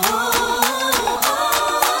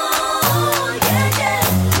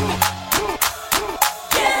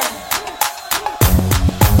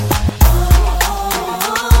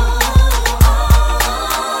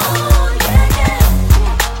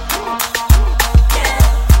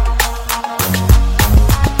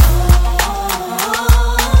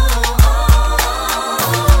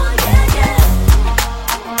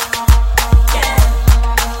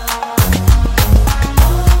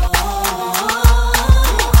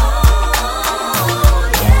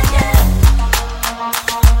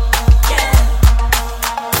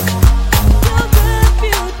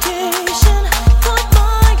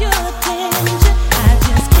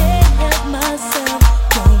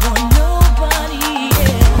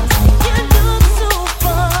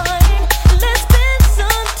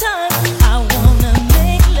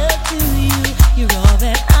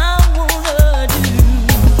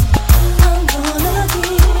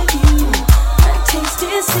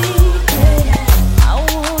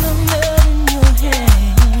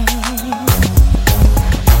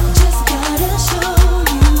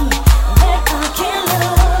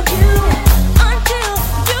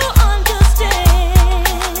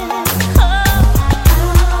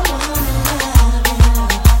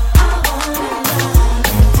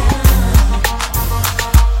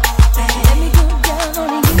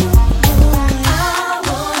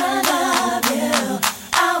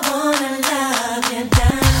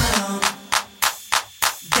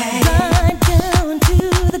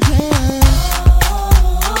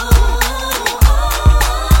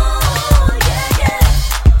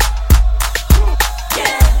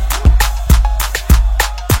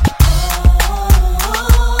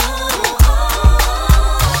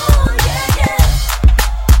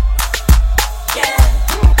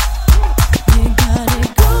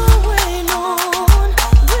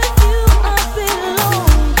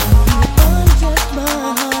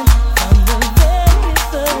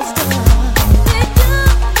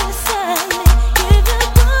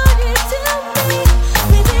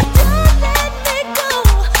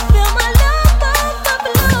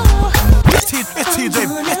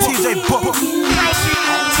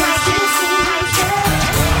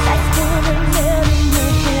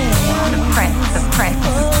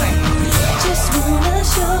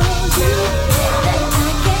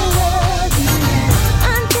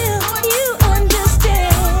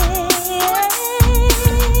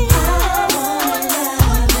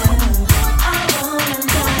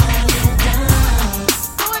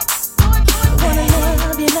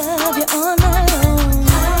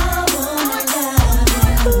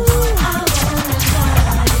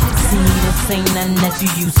 ain't nothing that you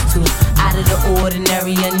used to. Out of the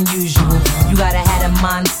ordinary, unusual. You gotta have a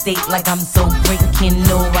mind state like I'm so great. Can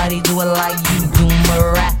nobody do it like you do.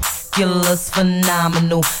 Miraculous,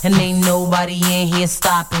 phenomenal. And ain't nobody in here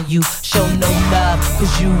stopping you. Show no love,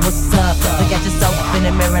 cause you what's up. Look at yourself in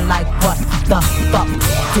the mirror like what the fuck.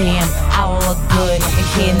 Damn, I look good. And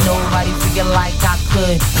can't nobody figure like I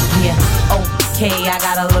could. Yeah, okay, I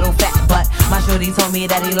got a little fat butt. My shorty told me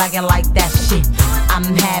that he liking like that shit. I'm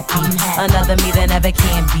happy, another me that never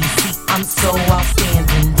can be. See, I'm so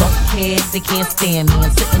outstanding. Don't care if they can't stand me.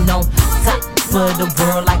 I'm sitting on top of the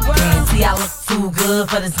world like grand. See, I look too good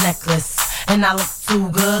for this necklace. And I look too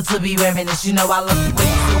good to be wearing this. You know I look way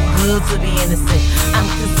too good to be innocent. I'm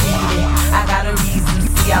conceited, I got a reason.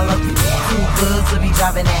 See, I look too good to be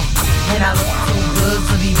driving that. And I look too good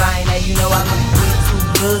to be buying that. You know I look way too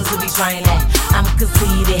good to be trying that. I'm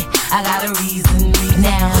conceited, I got a reason.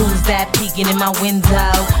 Now who's that peeking in my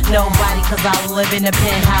window? Nobody, cause I live in a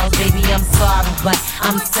penthouse. Baby, I'm sorry, but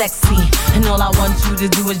I'm sexy. And all I want you to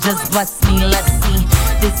do is just bless me. Let's see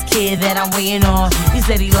this kid that I'm waiting on. He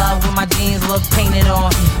said he loved when my jeans look painted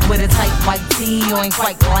on. With a tight white tee, you ain't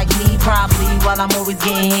quite like me probably. While I'm always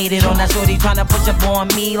getting hated on. That shorty tryna push up on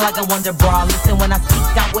me like a wonder bra. Listen, when I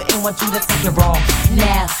speak, I wouldn't want you to take it wrong.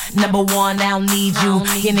 Now, number one, I don't need you.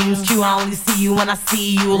 Your name's Q, I only see you when I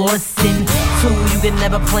see you. Listen, two, you can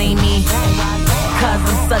never play me. Cause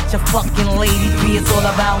I'm such a fucking lady. It's all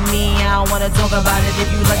about me, I don't wanna talk about it.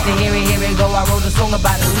 If you like to hear it go. I wrote a song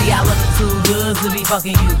about it. See, I look too good to be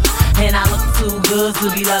fucking you. And I look too good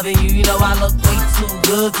to be loving you. You know I look way too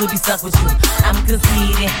good to be stuck with you. I'm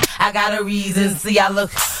conceited, I got a reason. See, I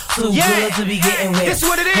look too good to be getting with. This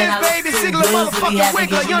what it is, baby. Single motherfucking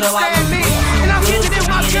Wiggler, you understand me? And I'm getting in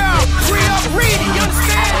my girl, Reedy, you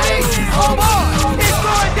understand me? Oh boy, it's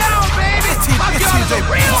going down, baby. My girl is a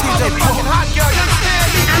real motherfucking hot girl, you understand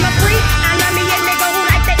me? I'm a freak, I love me a nigga who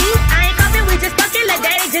like to eat. I ain't cuffing, we just fucking, let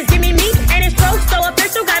daddy just give me meat. And it's broke, so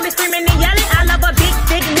official, got me screaming and yelling. I love a big,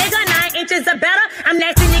 thick nigga, 9 inches or better. I'm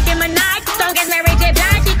nasty Nicki Minaj, strong as Mary J.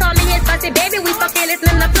 Blige. She call me his fussy baby, we fucking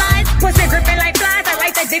listening to flies. Pussy gripping like flies, I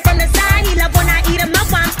like the dick from the side. He love when I eat him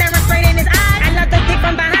up while I'm staring straight in his eyes. I love the dick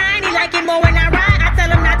from behind, he like it more when I ride. I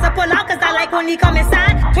tell him not to pull out, cause I like when he come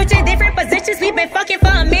inside. Switching different positions, we been fucking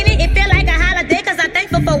for a minute. It feel like a holiday, cause I'm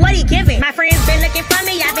thankful for what he giving. My friends been looking for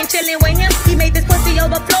me, I've been chilling with him. He made this pussy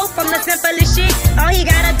overflow from the simplest shit. All he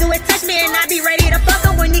gotta do is touch me and I be ready to fuck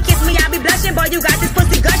him. When he kiss me, I be blushing. Boy, you got this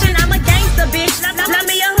pussy gushing. I'm a gangster, bitch. Love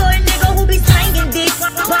me a hood nigga who be slanging dick.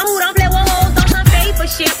 One who don't play with hoes on some paper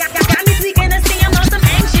shit. Got me tweaking to see him on some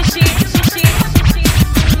anxious shit.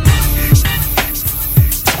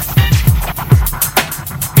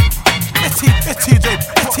 It's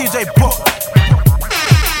TJ Book.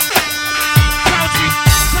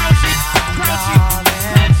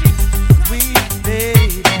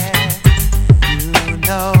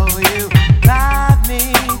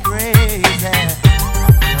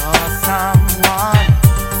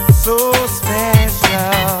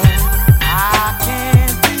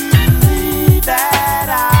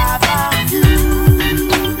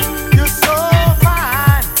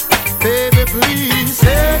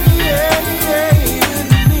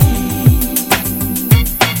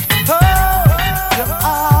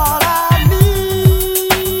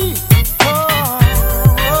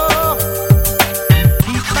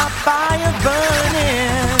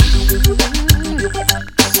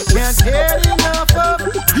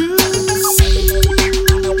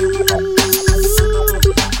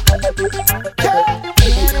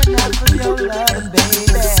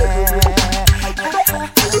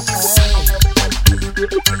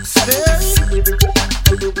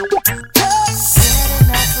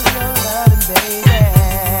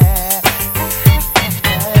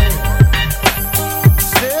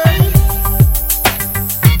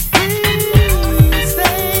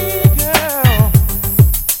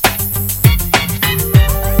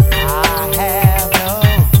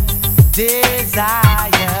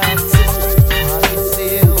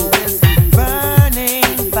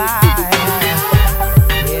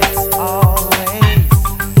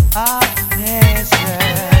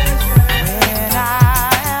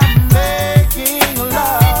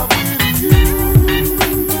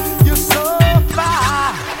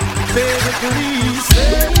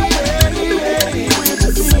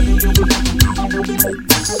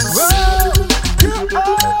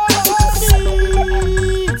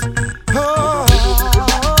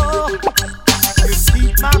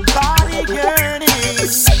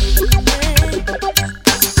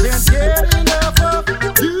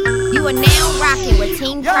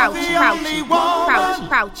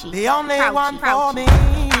 The only one for me,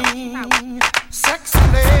 sexy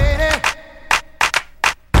lady,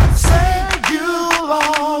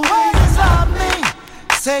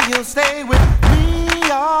 say you'll stay with me,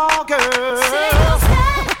 oh girl. Say you'll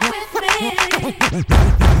stay with me.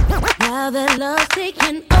 Now that love's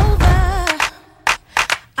taking over,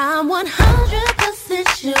 I'm 100%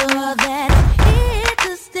 sure that it's here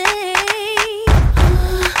to stay.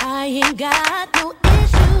 I ain't got no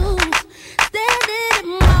issues standing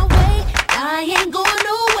in my way. I ain't going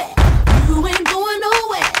nowhere. You ain't going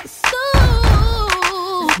nowhere. So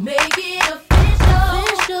let's make it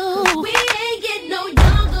official. We ain't getting no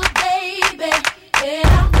younger, baby. And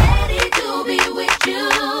I'm ready to be with you.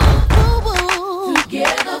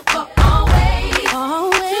 Together for always. To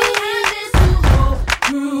have this to hope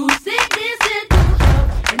through sickness and through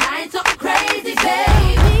health. And I ain't talking crazy,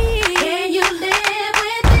 baby. Can you live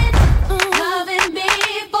with it? Loving me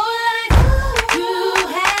for life. To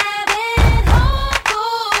have it home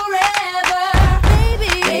forever.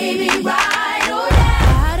 Baby, ride or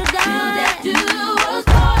die. Till death do us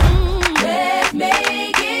part. Let's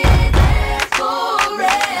make it last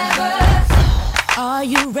forever. Are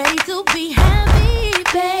you ready to be happy,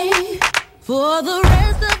 babe? For the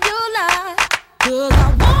rest of your life. 'Cause I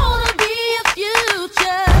wanna be a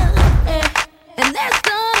future. And let's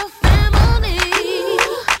start a family.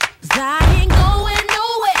 'Cause I ain't going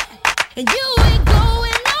nowhere. And you ain't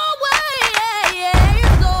going nowhere.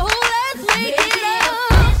 So let's make it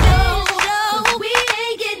official. We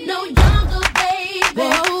ain't getting no younger, baby.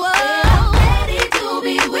 And I'm ready to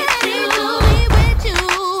be with you.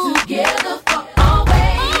 Together for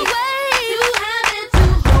always. To have it to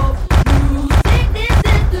hope through sickness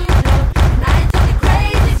and through health. And I ain't talking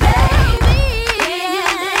crazy, baby. Can you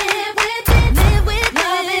live with it?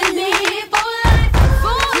 Loving me for life.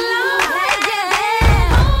 To have it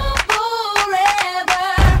home forever.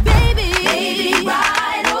 Baby,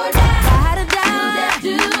 ride or die. Till death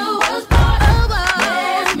do us part.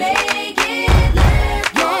 Let's make it last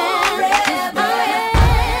forever.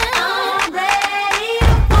 I'm ready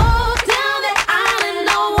to walk down that island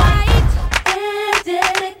of white and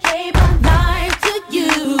dedicate my life to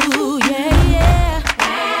you.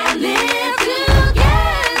 And live together.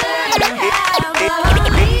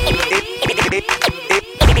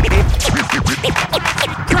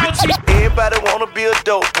 Everybody wanna be a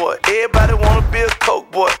dope boy. Everybody wanna be a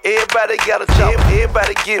coke boy. Everybody got a job.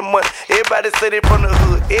 Everybody get money. Everybody say they from the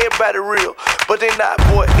hood. Everybody real, but they not,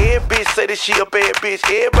 boy. Every bitch say that she a bad bitch.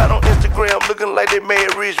 Everybody on Instagram looking like they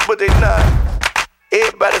made rich, but they not.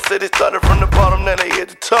 Everybody say they started from the bottom, now they at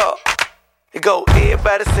the top. It go,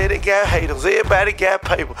 everybody say they got haters, everybody got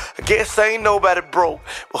paper. I guess ain't nobody broke.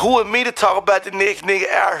 But who is me to talk about the next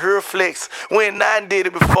nigga out here flex when I did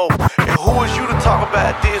it before? And who is you to talk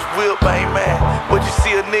about this whip ain't mine? But you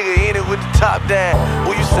see a nigga in it with the top down.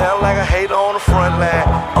 Well, you sound like a hater on the front line.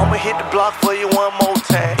 I'ma hit the block for you one more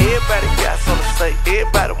time. Everybody got something to say,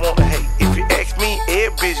 everybody wanna hate. If you ask me,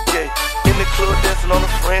 every bitch gay. In the club dancing on a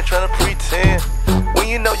friend trying to pretend. When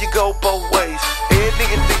you know you go both ways. Every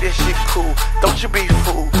nigga think that shit cool. Don't you be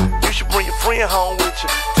fooled. You should bring your friend home with you.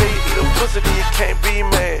 Tell you eat a pussy, then you can't be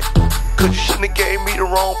mad. 'Cause you shouldn't have gave me the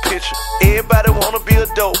wrong picture. Everybody wanna be a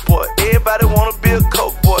dope boy. Everybody wanna be a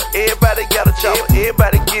coke boy. Everybody got a job.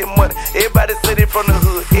 Everybody get money. Everybody say they from the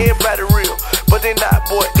hood. Everybody real, but they not,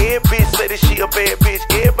 boy. Every bitch say that she a bad bitch.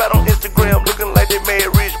 Everybody on Instagram looking like they made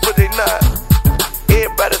rich, but they not.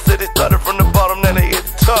 Everybody say they started from the bottom, now they at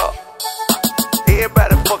the top.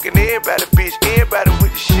 Everybody fucking everybody, bitch. Everybody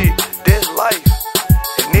with the shit. That's life.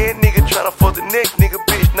 And then nigga tryna fuck the next nigga,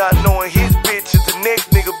 bitch, not knowing his bitch is the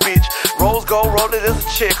next nigga, bitch. Rose gold roll it as a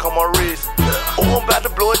check on my wrist. Oh, I'm about to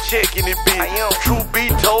blow a check in it, bitch. Truth be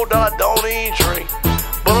told, I don't even drink,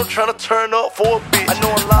 but I'm tryna turn up for a bitch. I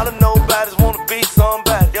know a lot of nobodies wanna be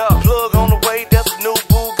somebody. Plug on the way, that's a new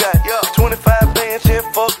Bugatti. 25 bands, yeah,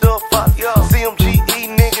 fucked up Fox. CMGE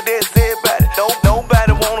nigga, that's everybody.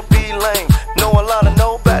 Nobody wanna be lame. Know a lot of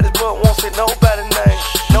nobodies, but won't say nobody name.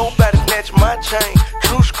 Nobody snatch my chain.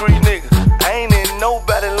 True street nigga, I ain't in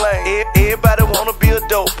nobody lane. Everybody wanna be a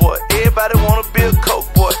dope boy. Everybody wanna be a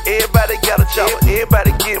coke boy. Everybody got a job.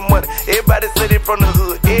 Everybody get money. Everybody say they from the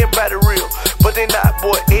hood. Everybody real, but they not,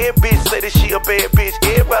 boy. Every bitch say that she a bad bitch.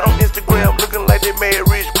 Everybody on Instagram looking like they made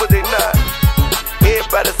rich, but they not.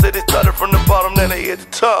 Everybody say they started from the bottom, now they at the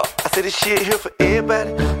top. I say this shit here for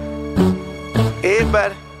everybody.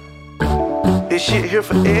 Everybody. This shit here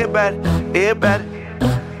for everybody. Everybody.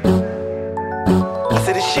 I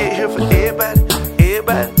say this shit here for everybody.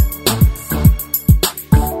 Everybody.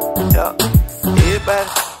 Yeah. Everybody.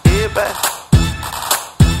 Everybody.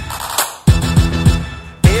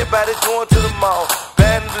 Everybody going to the mall.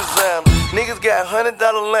 Bad and designer. Niggas got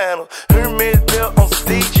 $100 lantern. Hermes belt on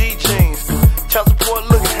DG jeans. Child support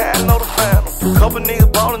looking high, I know the final. Couple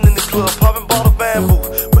niggas ballin' in the club, poppin' ball of bamboo.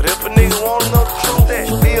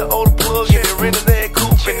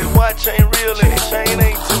 chain real and the chain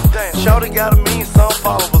ain't too damn. Shawty got a mean some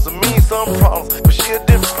followers, a mean some problems, but she a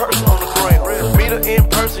different person on the gram. Meet her in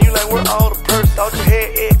person, you like where all the person. Thought your hair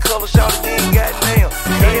egg color, shawty didn't got nails.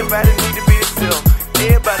 Everybody need to be themselves.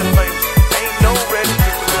 Everybody famous, ain't no ready to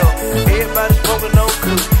develop. Everybody smoking no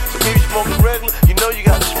good, so if you smoking regular, you know you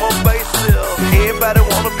gotta smoke by yourself. Everybody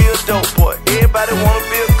wanna be a dope boy, everybody wanna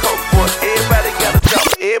be a coke boy, everybody got a job,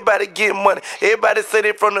 everybody get money, everybody say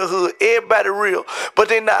they from the hood, everybody real, but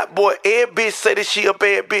they not, boy. Every bitch say that she a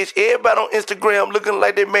bad bitch, everybody on Instagram looking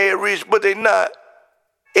like they mad rich, but they not.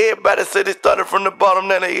 Everybody say they started from the bottom,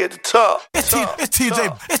 now they at the top. It's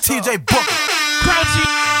TJ Booker. Crouchy.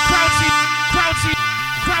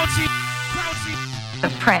 The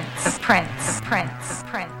Prince.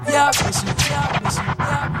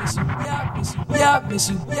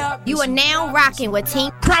 You are now rocking with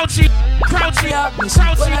Team Crouchy. But I got no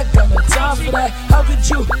time for that. How could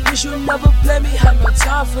you? Wish you never play me. Have no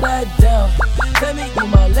time for that. Down. Let me, you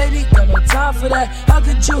my lady. Got no time for that. How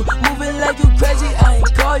could you? Moving like you crazy. I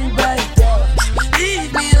ain't call you back down.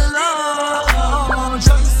 Leave me alone.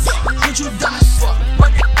 What you done as fuck?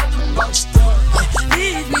 What the fuck's done?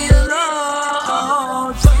 Leave me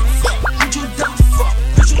alone. What you done fuck?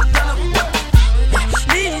 What you done fuck?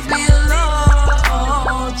 Leave me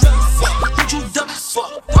alone. What you done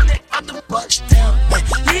fuck? What the other bucks down?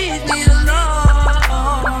 Leave me alone.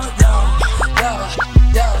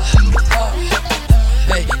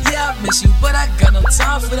 Hey, yeah, I miss you, but I got no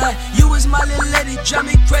time for that. You was my little lady, drive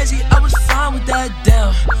me crazy. I was fine with that.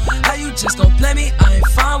 Down. How you just gon' play me? I ain't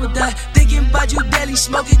fine with that. Thinking about you daily,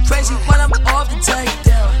 smoking crazy while I'm off the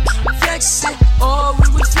takedown. Flexing, oh, we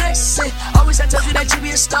was flexing. Always I told you that you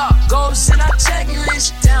be a star. Goals in our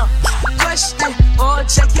checklist down. Question, or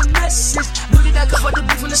check your message. Knew that I could put the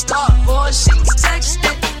beef from the start. Or she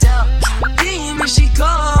texted down. Demon, she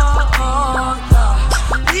gone.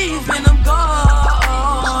 Leaving them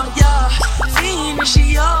gone. Yeah, demon,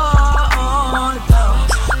 she on.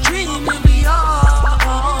 Dreaming we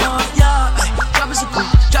on. Yeah, dropping some cool,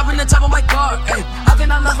 dropping the top of my car. Ay, I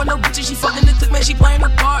cannot love her no bitch. She fucking the click, man. She playing her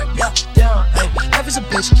part. Yeah, down. Ay, life is a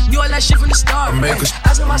bitch. Knew all that shit from the start.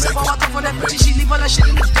 Asking myself, I walk up for that bitch. She leave all that shit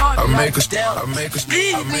in the dark. I make us,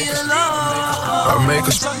 leave me alone. I make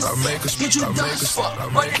us, I make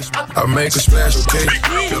a splash, okay?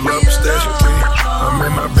 Fill up a stash, okay? I'm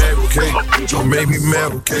in my bag, okay? Don't make me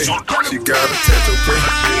mad, okay? She got a touch, okay?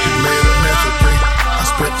 She made a match, okay? I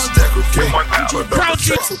spent the stack, okay? But up the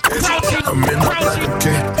tracks, okay? I'm in my black,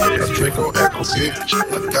 okay? I drink on echo, okay? I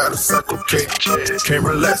got a sack, okay? Can't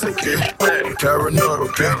relax, okay? I'm paranoid,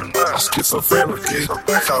 okay? I'm schizophrenic, okay?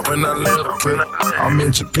 Caught when I land, okay? I'm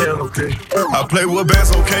in Japan, okay? I play with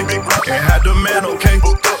bands, okay? Can't have the man, okay?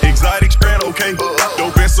 Exotic strand, okay?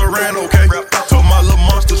 Dope and saran, okay? Told my little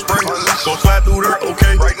monster spray. Go slide through there,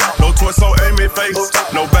 okay? No twist, so aim it face.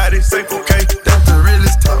 Nobody safe, okay? That's the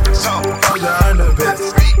realest talk. Oh, yeah, I'm the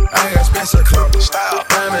best. I got special clothes.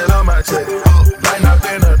 Diamond on my chest. Light up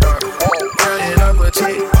in the dark. Burning up a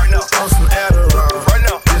chick. On some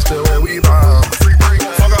Adderall. This the way we bomb.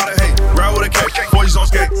 Fuck all the hate. Ride with a cake. Boys on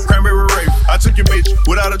skate. Cranberry rave. I took your bitch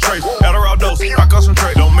without a trace. Adderall dose. I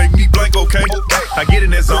concentrate. Don't make me blank, okay? I get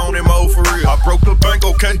in that zone and mode for real. I broke the bank,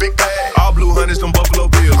 okay? All blue hunters, them Buffalo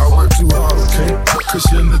Bills. I work too hard, okay?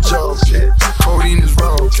 Cushion the jaw, okay? Codeine is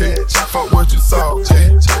wrong, okay? Fuck what you thought,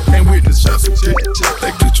 okay? Ain't with the shots, okay?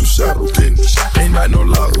 They get you shot, okay? Ain't like no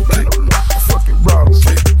law, okay? I fucking raw,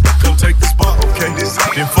 okay? Come take the spot, okay?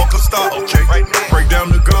 Then fuck a star, okay? Break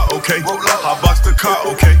down the gut, okay? I box the car,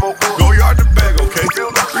 okay? Go yard the bag, okay?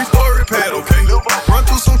 3-story pad, okay? Run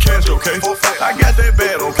through some cash, okay? I got that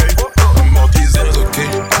bad, okay? I'm on these ends, okay?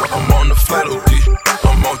 I'm on the flight, okay?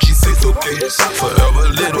 I'm on G6, okay? Forever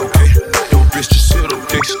lit, okay? Yo, bitch, the shit,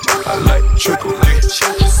 okay? I like the trick, okay? She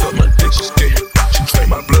suck my dick, okay? She drink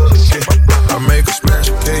my blood, okay? I make a splash,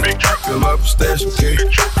 okay? Fill up a stash, okay?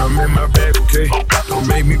 I'm in my bag, okay? Don't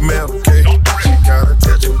make me mad, okay? She got a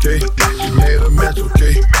touch, okay? She made a match,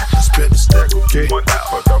 okay? I spent the stack, okay?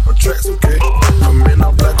 Fuck up her tracks, okay? I'm in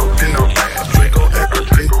all black, okay? I drink on echo,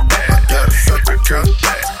 okay? I got a sack, okay?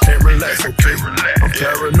 Can't relax, okay? I'm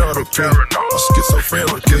paranoid, okay? I'm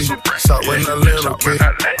schizophrenic, okay? Shot when I land, okay?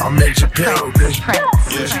 I'm in Japan, okay?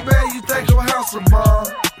 Gucci bag, you think I'm handsome, huh?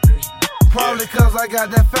 Probably cause I got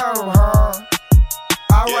that Pharaoh, huh?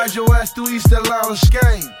 I ride your ass through East Atlanta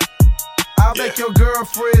skate. I'll make your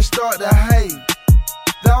girlfriend start to hate.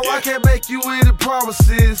 Now I can't make you any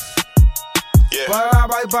promises, but I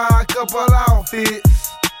might buy a couple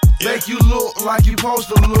outfits. Make you look like you supposed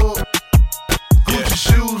to look. Gucci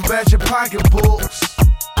shoes, match your pocketbooks.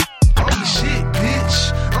 I'm the shit,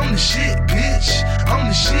 bitch. I'm the shit, bitch. I'm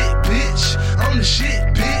the shit, bitch. I'm the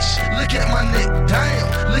shit, bitch.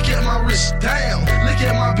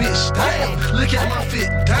 Look at my fit,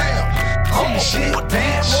 damn. I'm the shit,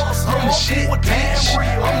 bitch. I'm the shit, bitch.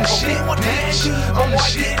 I'm the shit, bitch. I'm the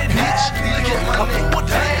shit, bitch. Look at my neck,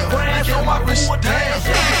 damn. Look at my wrist, damn.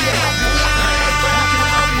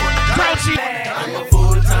 I'm a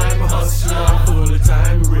full-time hustler, I'm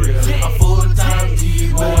full-time real. I'm full-time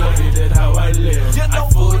emo, that's how I live.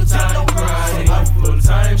 I'm full-time grind, I'm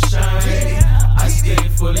full-time shine. I stay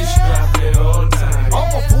fully strapped at all times.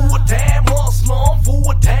 I'm a full-time hustler, I'm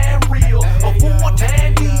full-time real. A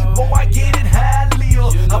full-time emo, I get it how I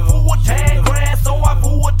live. A full-time grind, so I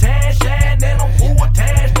full-time shine. And I'm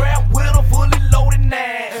full-time strapped with a fully loaded 9.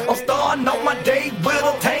 I'm starting on my day with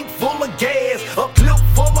a tank full of gas, a clip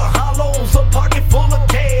full of hollows, a pocket full of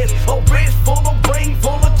cash, a wrist full of ring,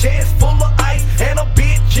 full of chest, full of ice, and a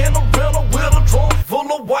bitch in a rental with a trunk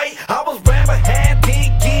full of white. I was right behind,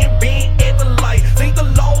 getting bent at the light. Think the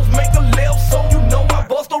laws make a left, so you know I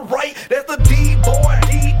bust a right. That's the D-boy,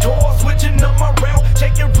 detour, switching up my route,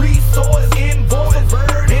 checking resource, invoice,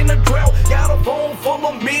 bird in the drought. Got a phone full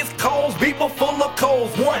of missed calls, people full of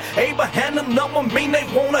calls. One A behind the number mean they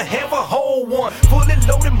wanna have a whole one. Fully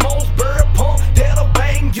loaded Mossberg pump, that'll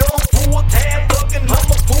bang young. Full-time thuggin',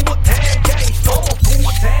 I'm a full-time gangsta. I'm a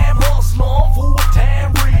full-time hustler, I'm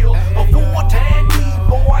full-time real. A full-time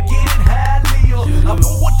emo, I get it how I live. A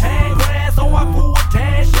full-time grind, so I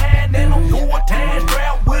full-time shine. And I'm full-time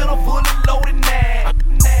strapped with a fully loaded 9.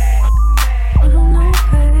 I don't know,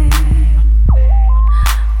 babe,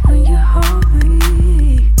 when you hold me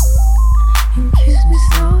and kiss me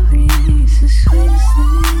slowly, it's the sweetest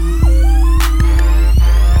thing.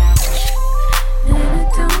 And it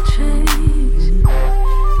don't change.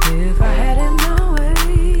 If I had it my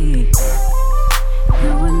way,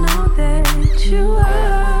 you would know that you are.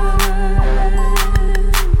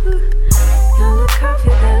 You're the coffee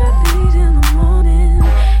that I need in the morning.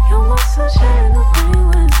 You're my sunshine in the rain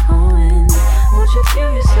when it's pouring. Won't you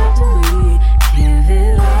give yourself to me? Give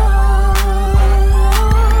it all.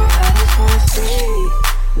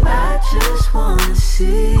 I just wanna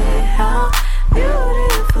see how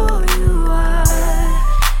beautiful you are.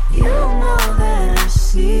 You know that I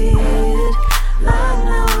see it. I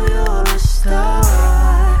know you're a star.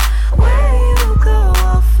 Where you go,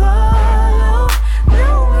 I'll follow, no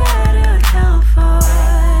matter how far.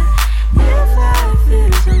 If life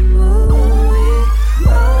is a movie,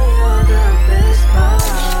 oh, you're the best part.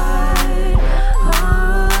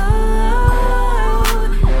 Oh,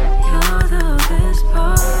 you're the best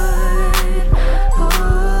part. Oh,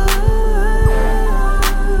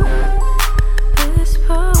 best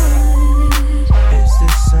part. It's the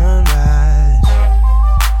sunrise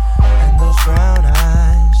and those brown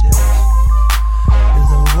eyes, yes. You're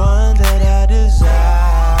the one that I desire.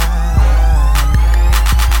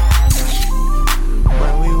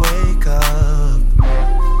 When we wake up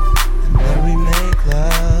and then we make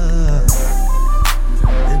love,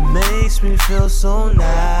 it makes me feel so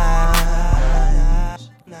nice.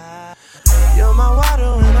 You're my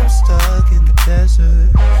water when I'm stuck in the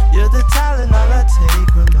desert. You're the Tylenol I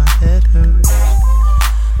take when my head hurts.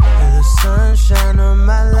 You're the sunshine of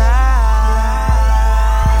my life.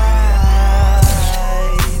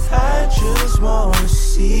 I just wanna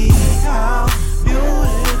see how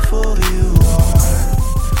beautiful you are.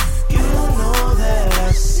 You know that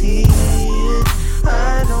I see it.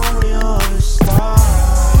 I know you're a star.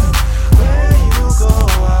 Where you go,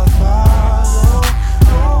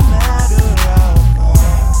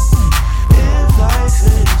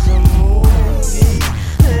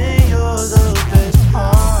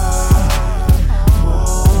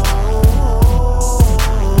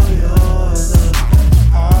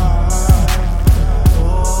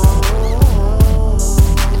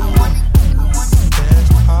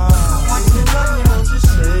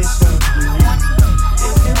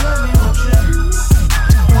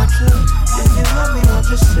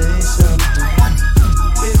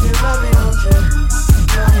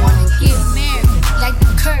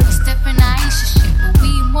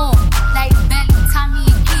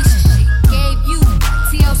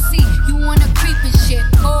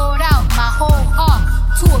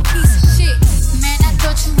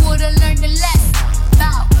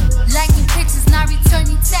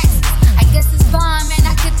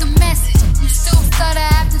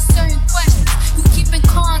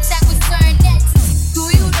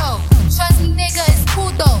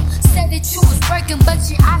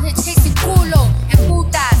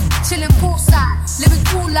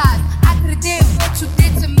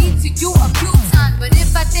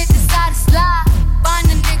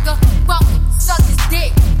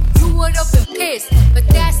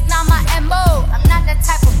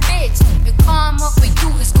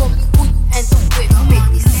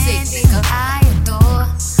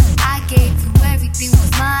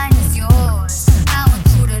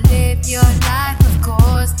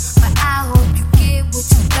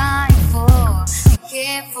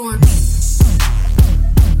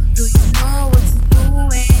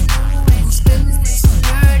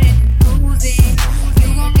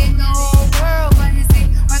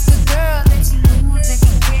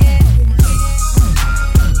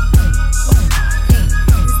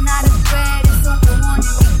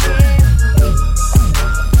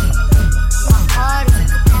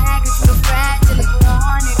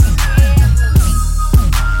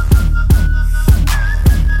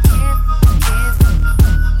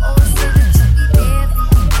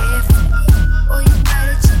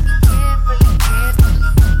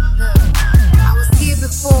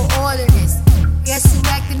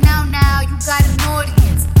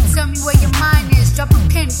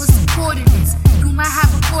 affording this. You might have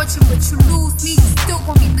a fortune, but you lose me, you still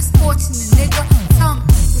gon' be misfortunate, nigga. Tell me,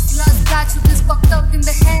 this love got you this fucked up in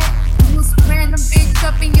the head. You some random bitch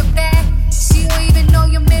up in your bag. She don't even know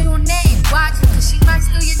your middle name. Watch her, cause she might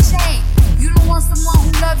steal your chain. You don't want someone who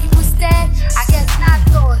love you instead? I guess not,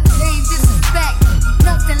 though. Lame disrespect.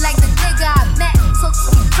 Nothing like the nigga I met. So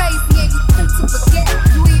sweet, crazy, and you quick to forget.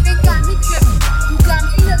 You even got me tripping. You got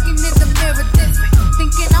me looking in the mirror different.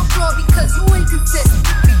 Thinking I'm flawed because you inconsistent.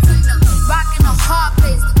 Between the rock and a hard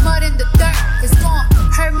place, the mud and the dirt. It's gon'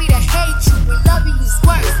 hurt me to hate you, but loving you's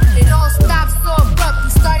worse. It all stopped so abrupt. You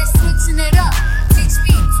started switching it up. Teach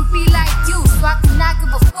me to be like you, so I can not give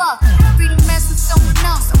a fuck. Free to mess with someone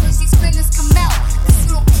else, so when these feelings come out, cause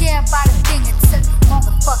you don't care about a thing except your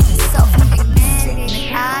motherfucking self. Humanity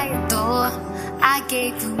I adore. I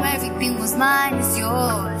gave you everything was mine is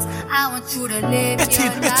yours. I want you to live your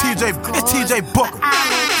life. It's TJ Booker.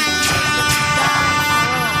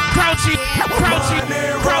 Crouchy,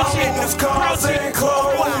 cars and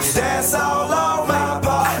clothes. That's all on my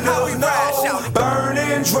partners know.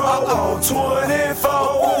 Burning drum on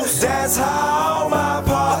 24. That's how my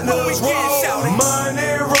partners roll.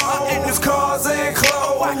 Money rolls, cars and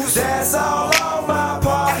clothes. That's all on my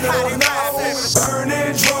partners know.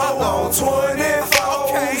 Burning drum on 24.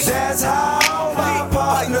 That's how my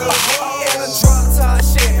partners roll. In a drunk top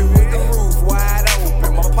Chevy with the roof wide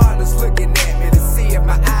open. My partner's looking at me to see if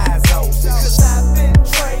my eyes open. Cause I've been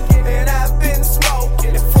drinking and I've been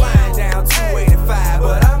smoking and flying down 285,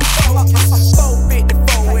 but I'm focused.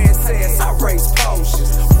 454 and says I race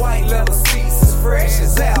potions. White leather seats as fresh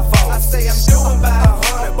as Alpha. I say I'm doing about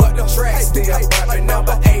 100, but the track still bumping.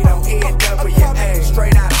 Number 8 on NWA,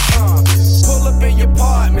 straight out of Compton. Pull up in your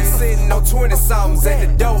apartment, sitting on 20-somethings and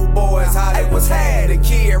the dope boys holler what's had. The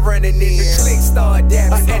kid running in the clique start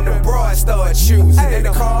dabbing and the broad start choosing. And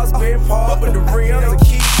the cars been parked, but the rims are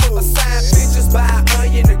keep moving. Sign pictures by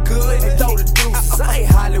Onion, the good, and throw the deuces. I ain't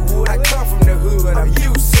Hollywood, I come from the hood, I'm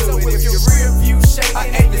used to it. If your rear view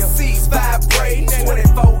shaking and your seats vibrating,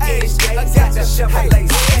 24-inch J, I got that Chevrolet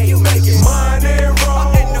skate. You making money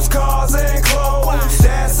rolls, cars and clothes.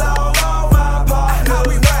 That's all on my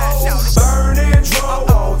partners know. Burning drum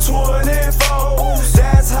on 24.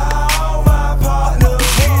 That's how my partners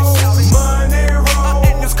roll. Money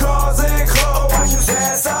rolls, cars and clothes.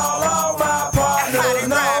 That's all on my partners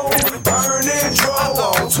know. Burning drum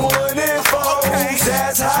on 24.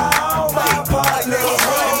 That's how my partners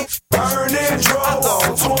roll. Burning drum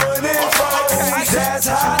on 24. That's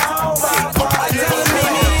how my partners roll.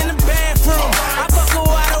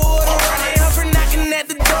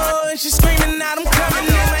 She screaming out, I'm coming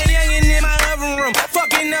in. My youngin' in my oven room,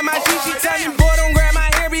 fucking up my shit. She tell me, boy, don't grab my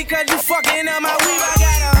hair because you fucking up my weave. I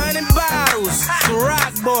got 100 bottles,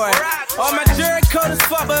 rock boy. All my jerk coat is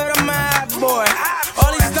fuck, but I'm a hot boy.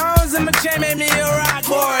 All these stones in my chain made me a rock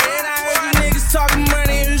boy. And I heard you niggas talking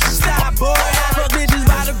money, you should stop, boy. I fuck bitches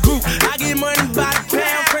by the group, I get money by the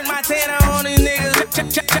pound. Print my tanner on these niggas,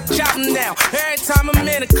 chop them down. Every time I'm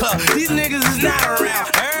in the club, these niggas is not around.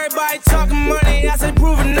 Everybody talking money, I say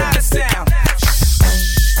prove it not a sound.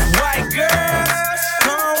 White girls,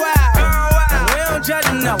 gone wild. We don't judge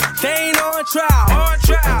them, no, they ain't on trial.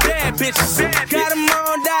 Bad bitches, got them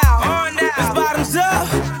on dial. It's bottoms up,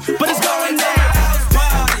 but it's going down.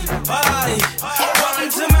 Party, party, welcome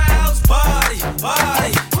to my house party,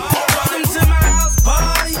 party. Welcome to my house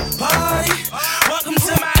party, party. Welcome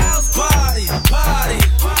to my house party, party.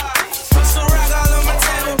 So rock all on my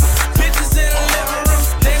table, bitches in the living room.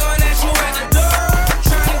 They gon' ask you at the door,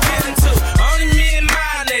 tryna get into. Only me and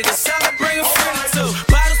my niggas, I'll bring a friend or two.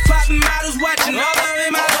 Bottles popping, models watching, all of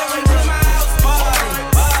in my living room. My house party,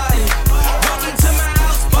 party. Welcome to my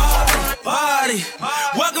house party, party.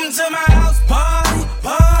 Welcome to my house party,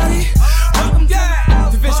 party. Welcome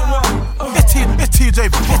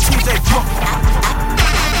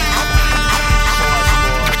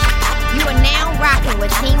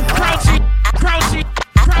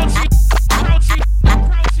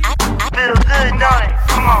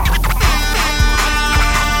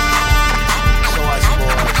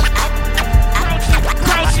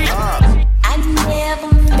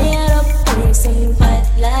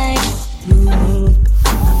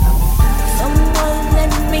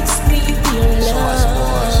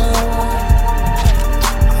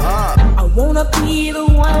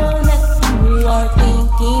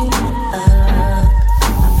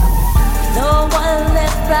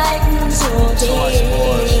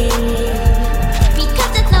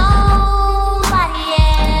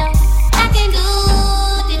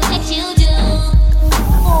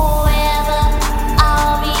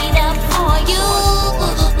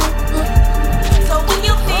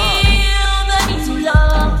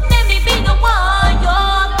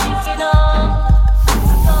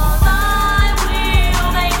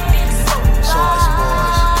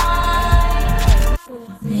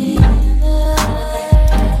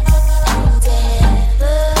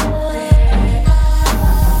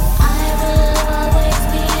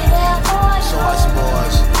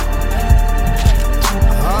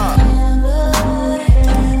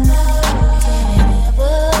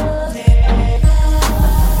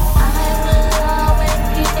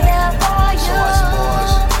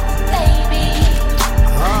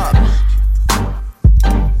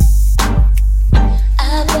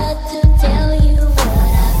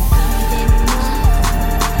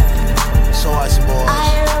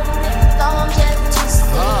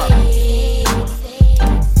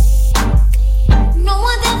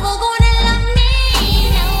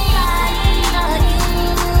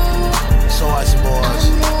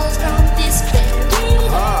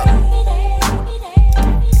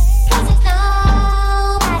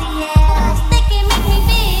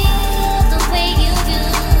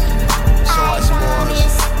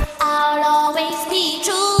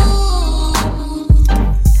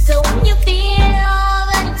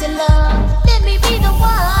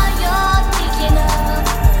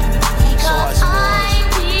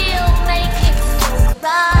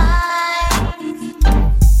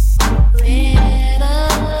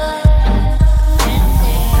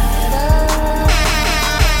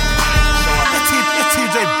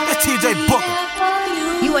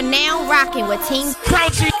rocking with Team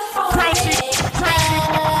Crunchy. Feels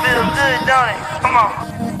good, don't it? Come on.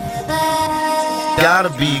 Gotta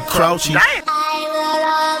be crouchy. Damn. I will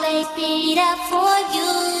always be there for you.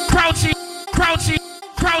 Crunchy.